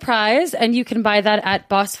 Surprise. And you can buy that at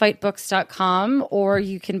bossfightbooks.com, or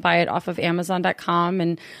you can buy it off of amazon.com.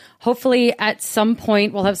 And hopefully at some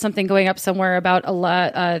point we'll have something going up somewhere about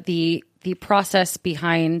the process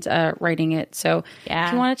behind writing it. So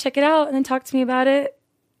if you want to check it out and then talk to me about it,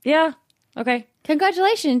 yeah. Okay.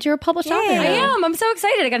 Congratulations. You're a published author. I am. I'm so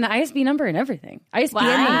excited. I got an ISB number and everything. ISBN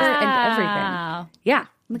number and everything. Yeah.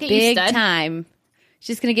 Look at Big you, stud. time.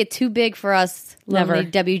 She's going to get too big for us Never. lonely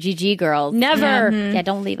WGG girls. Never. Yeah,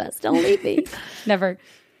 don't leave us. Don't leave me. Never.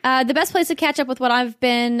 The best place to catch up with what I've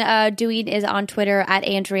been doing is on Twitter at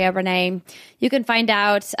Andrea Renee. You can find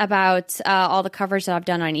out about all the coverage that I've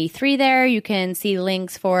done on E3 there. You can see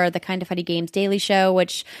links for the Kind of Funny Games Daily Show,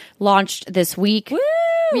 which launched this week. Woo!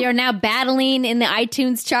 We are now battling in the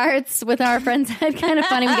iTunes charts with our friends at Kind of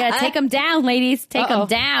Funny. We got to take them down, ladies. Take them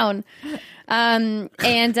down. I'm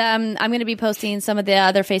going to be posting some of the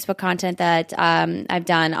other Facebook content that I've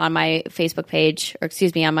done on my Facebook page, or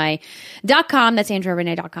excuse me, on my .com. That's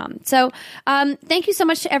AndreaRenee.com. So thank you so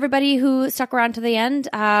much to everybody who stuck around to the end.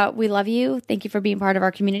 We love you. Thank you for being part of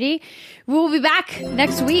our community. We will be back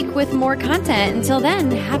next week with more content. Until then,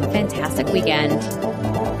 have a fantastic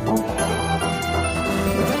weekend.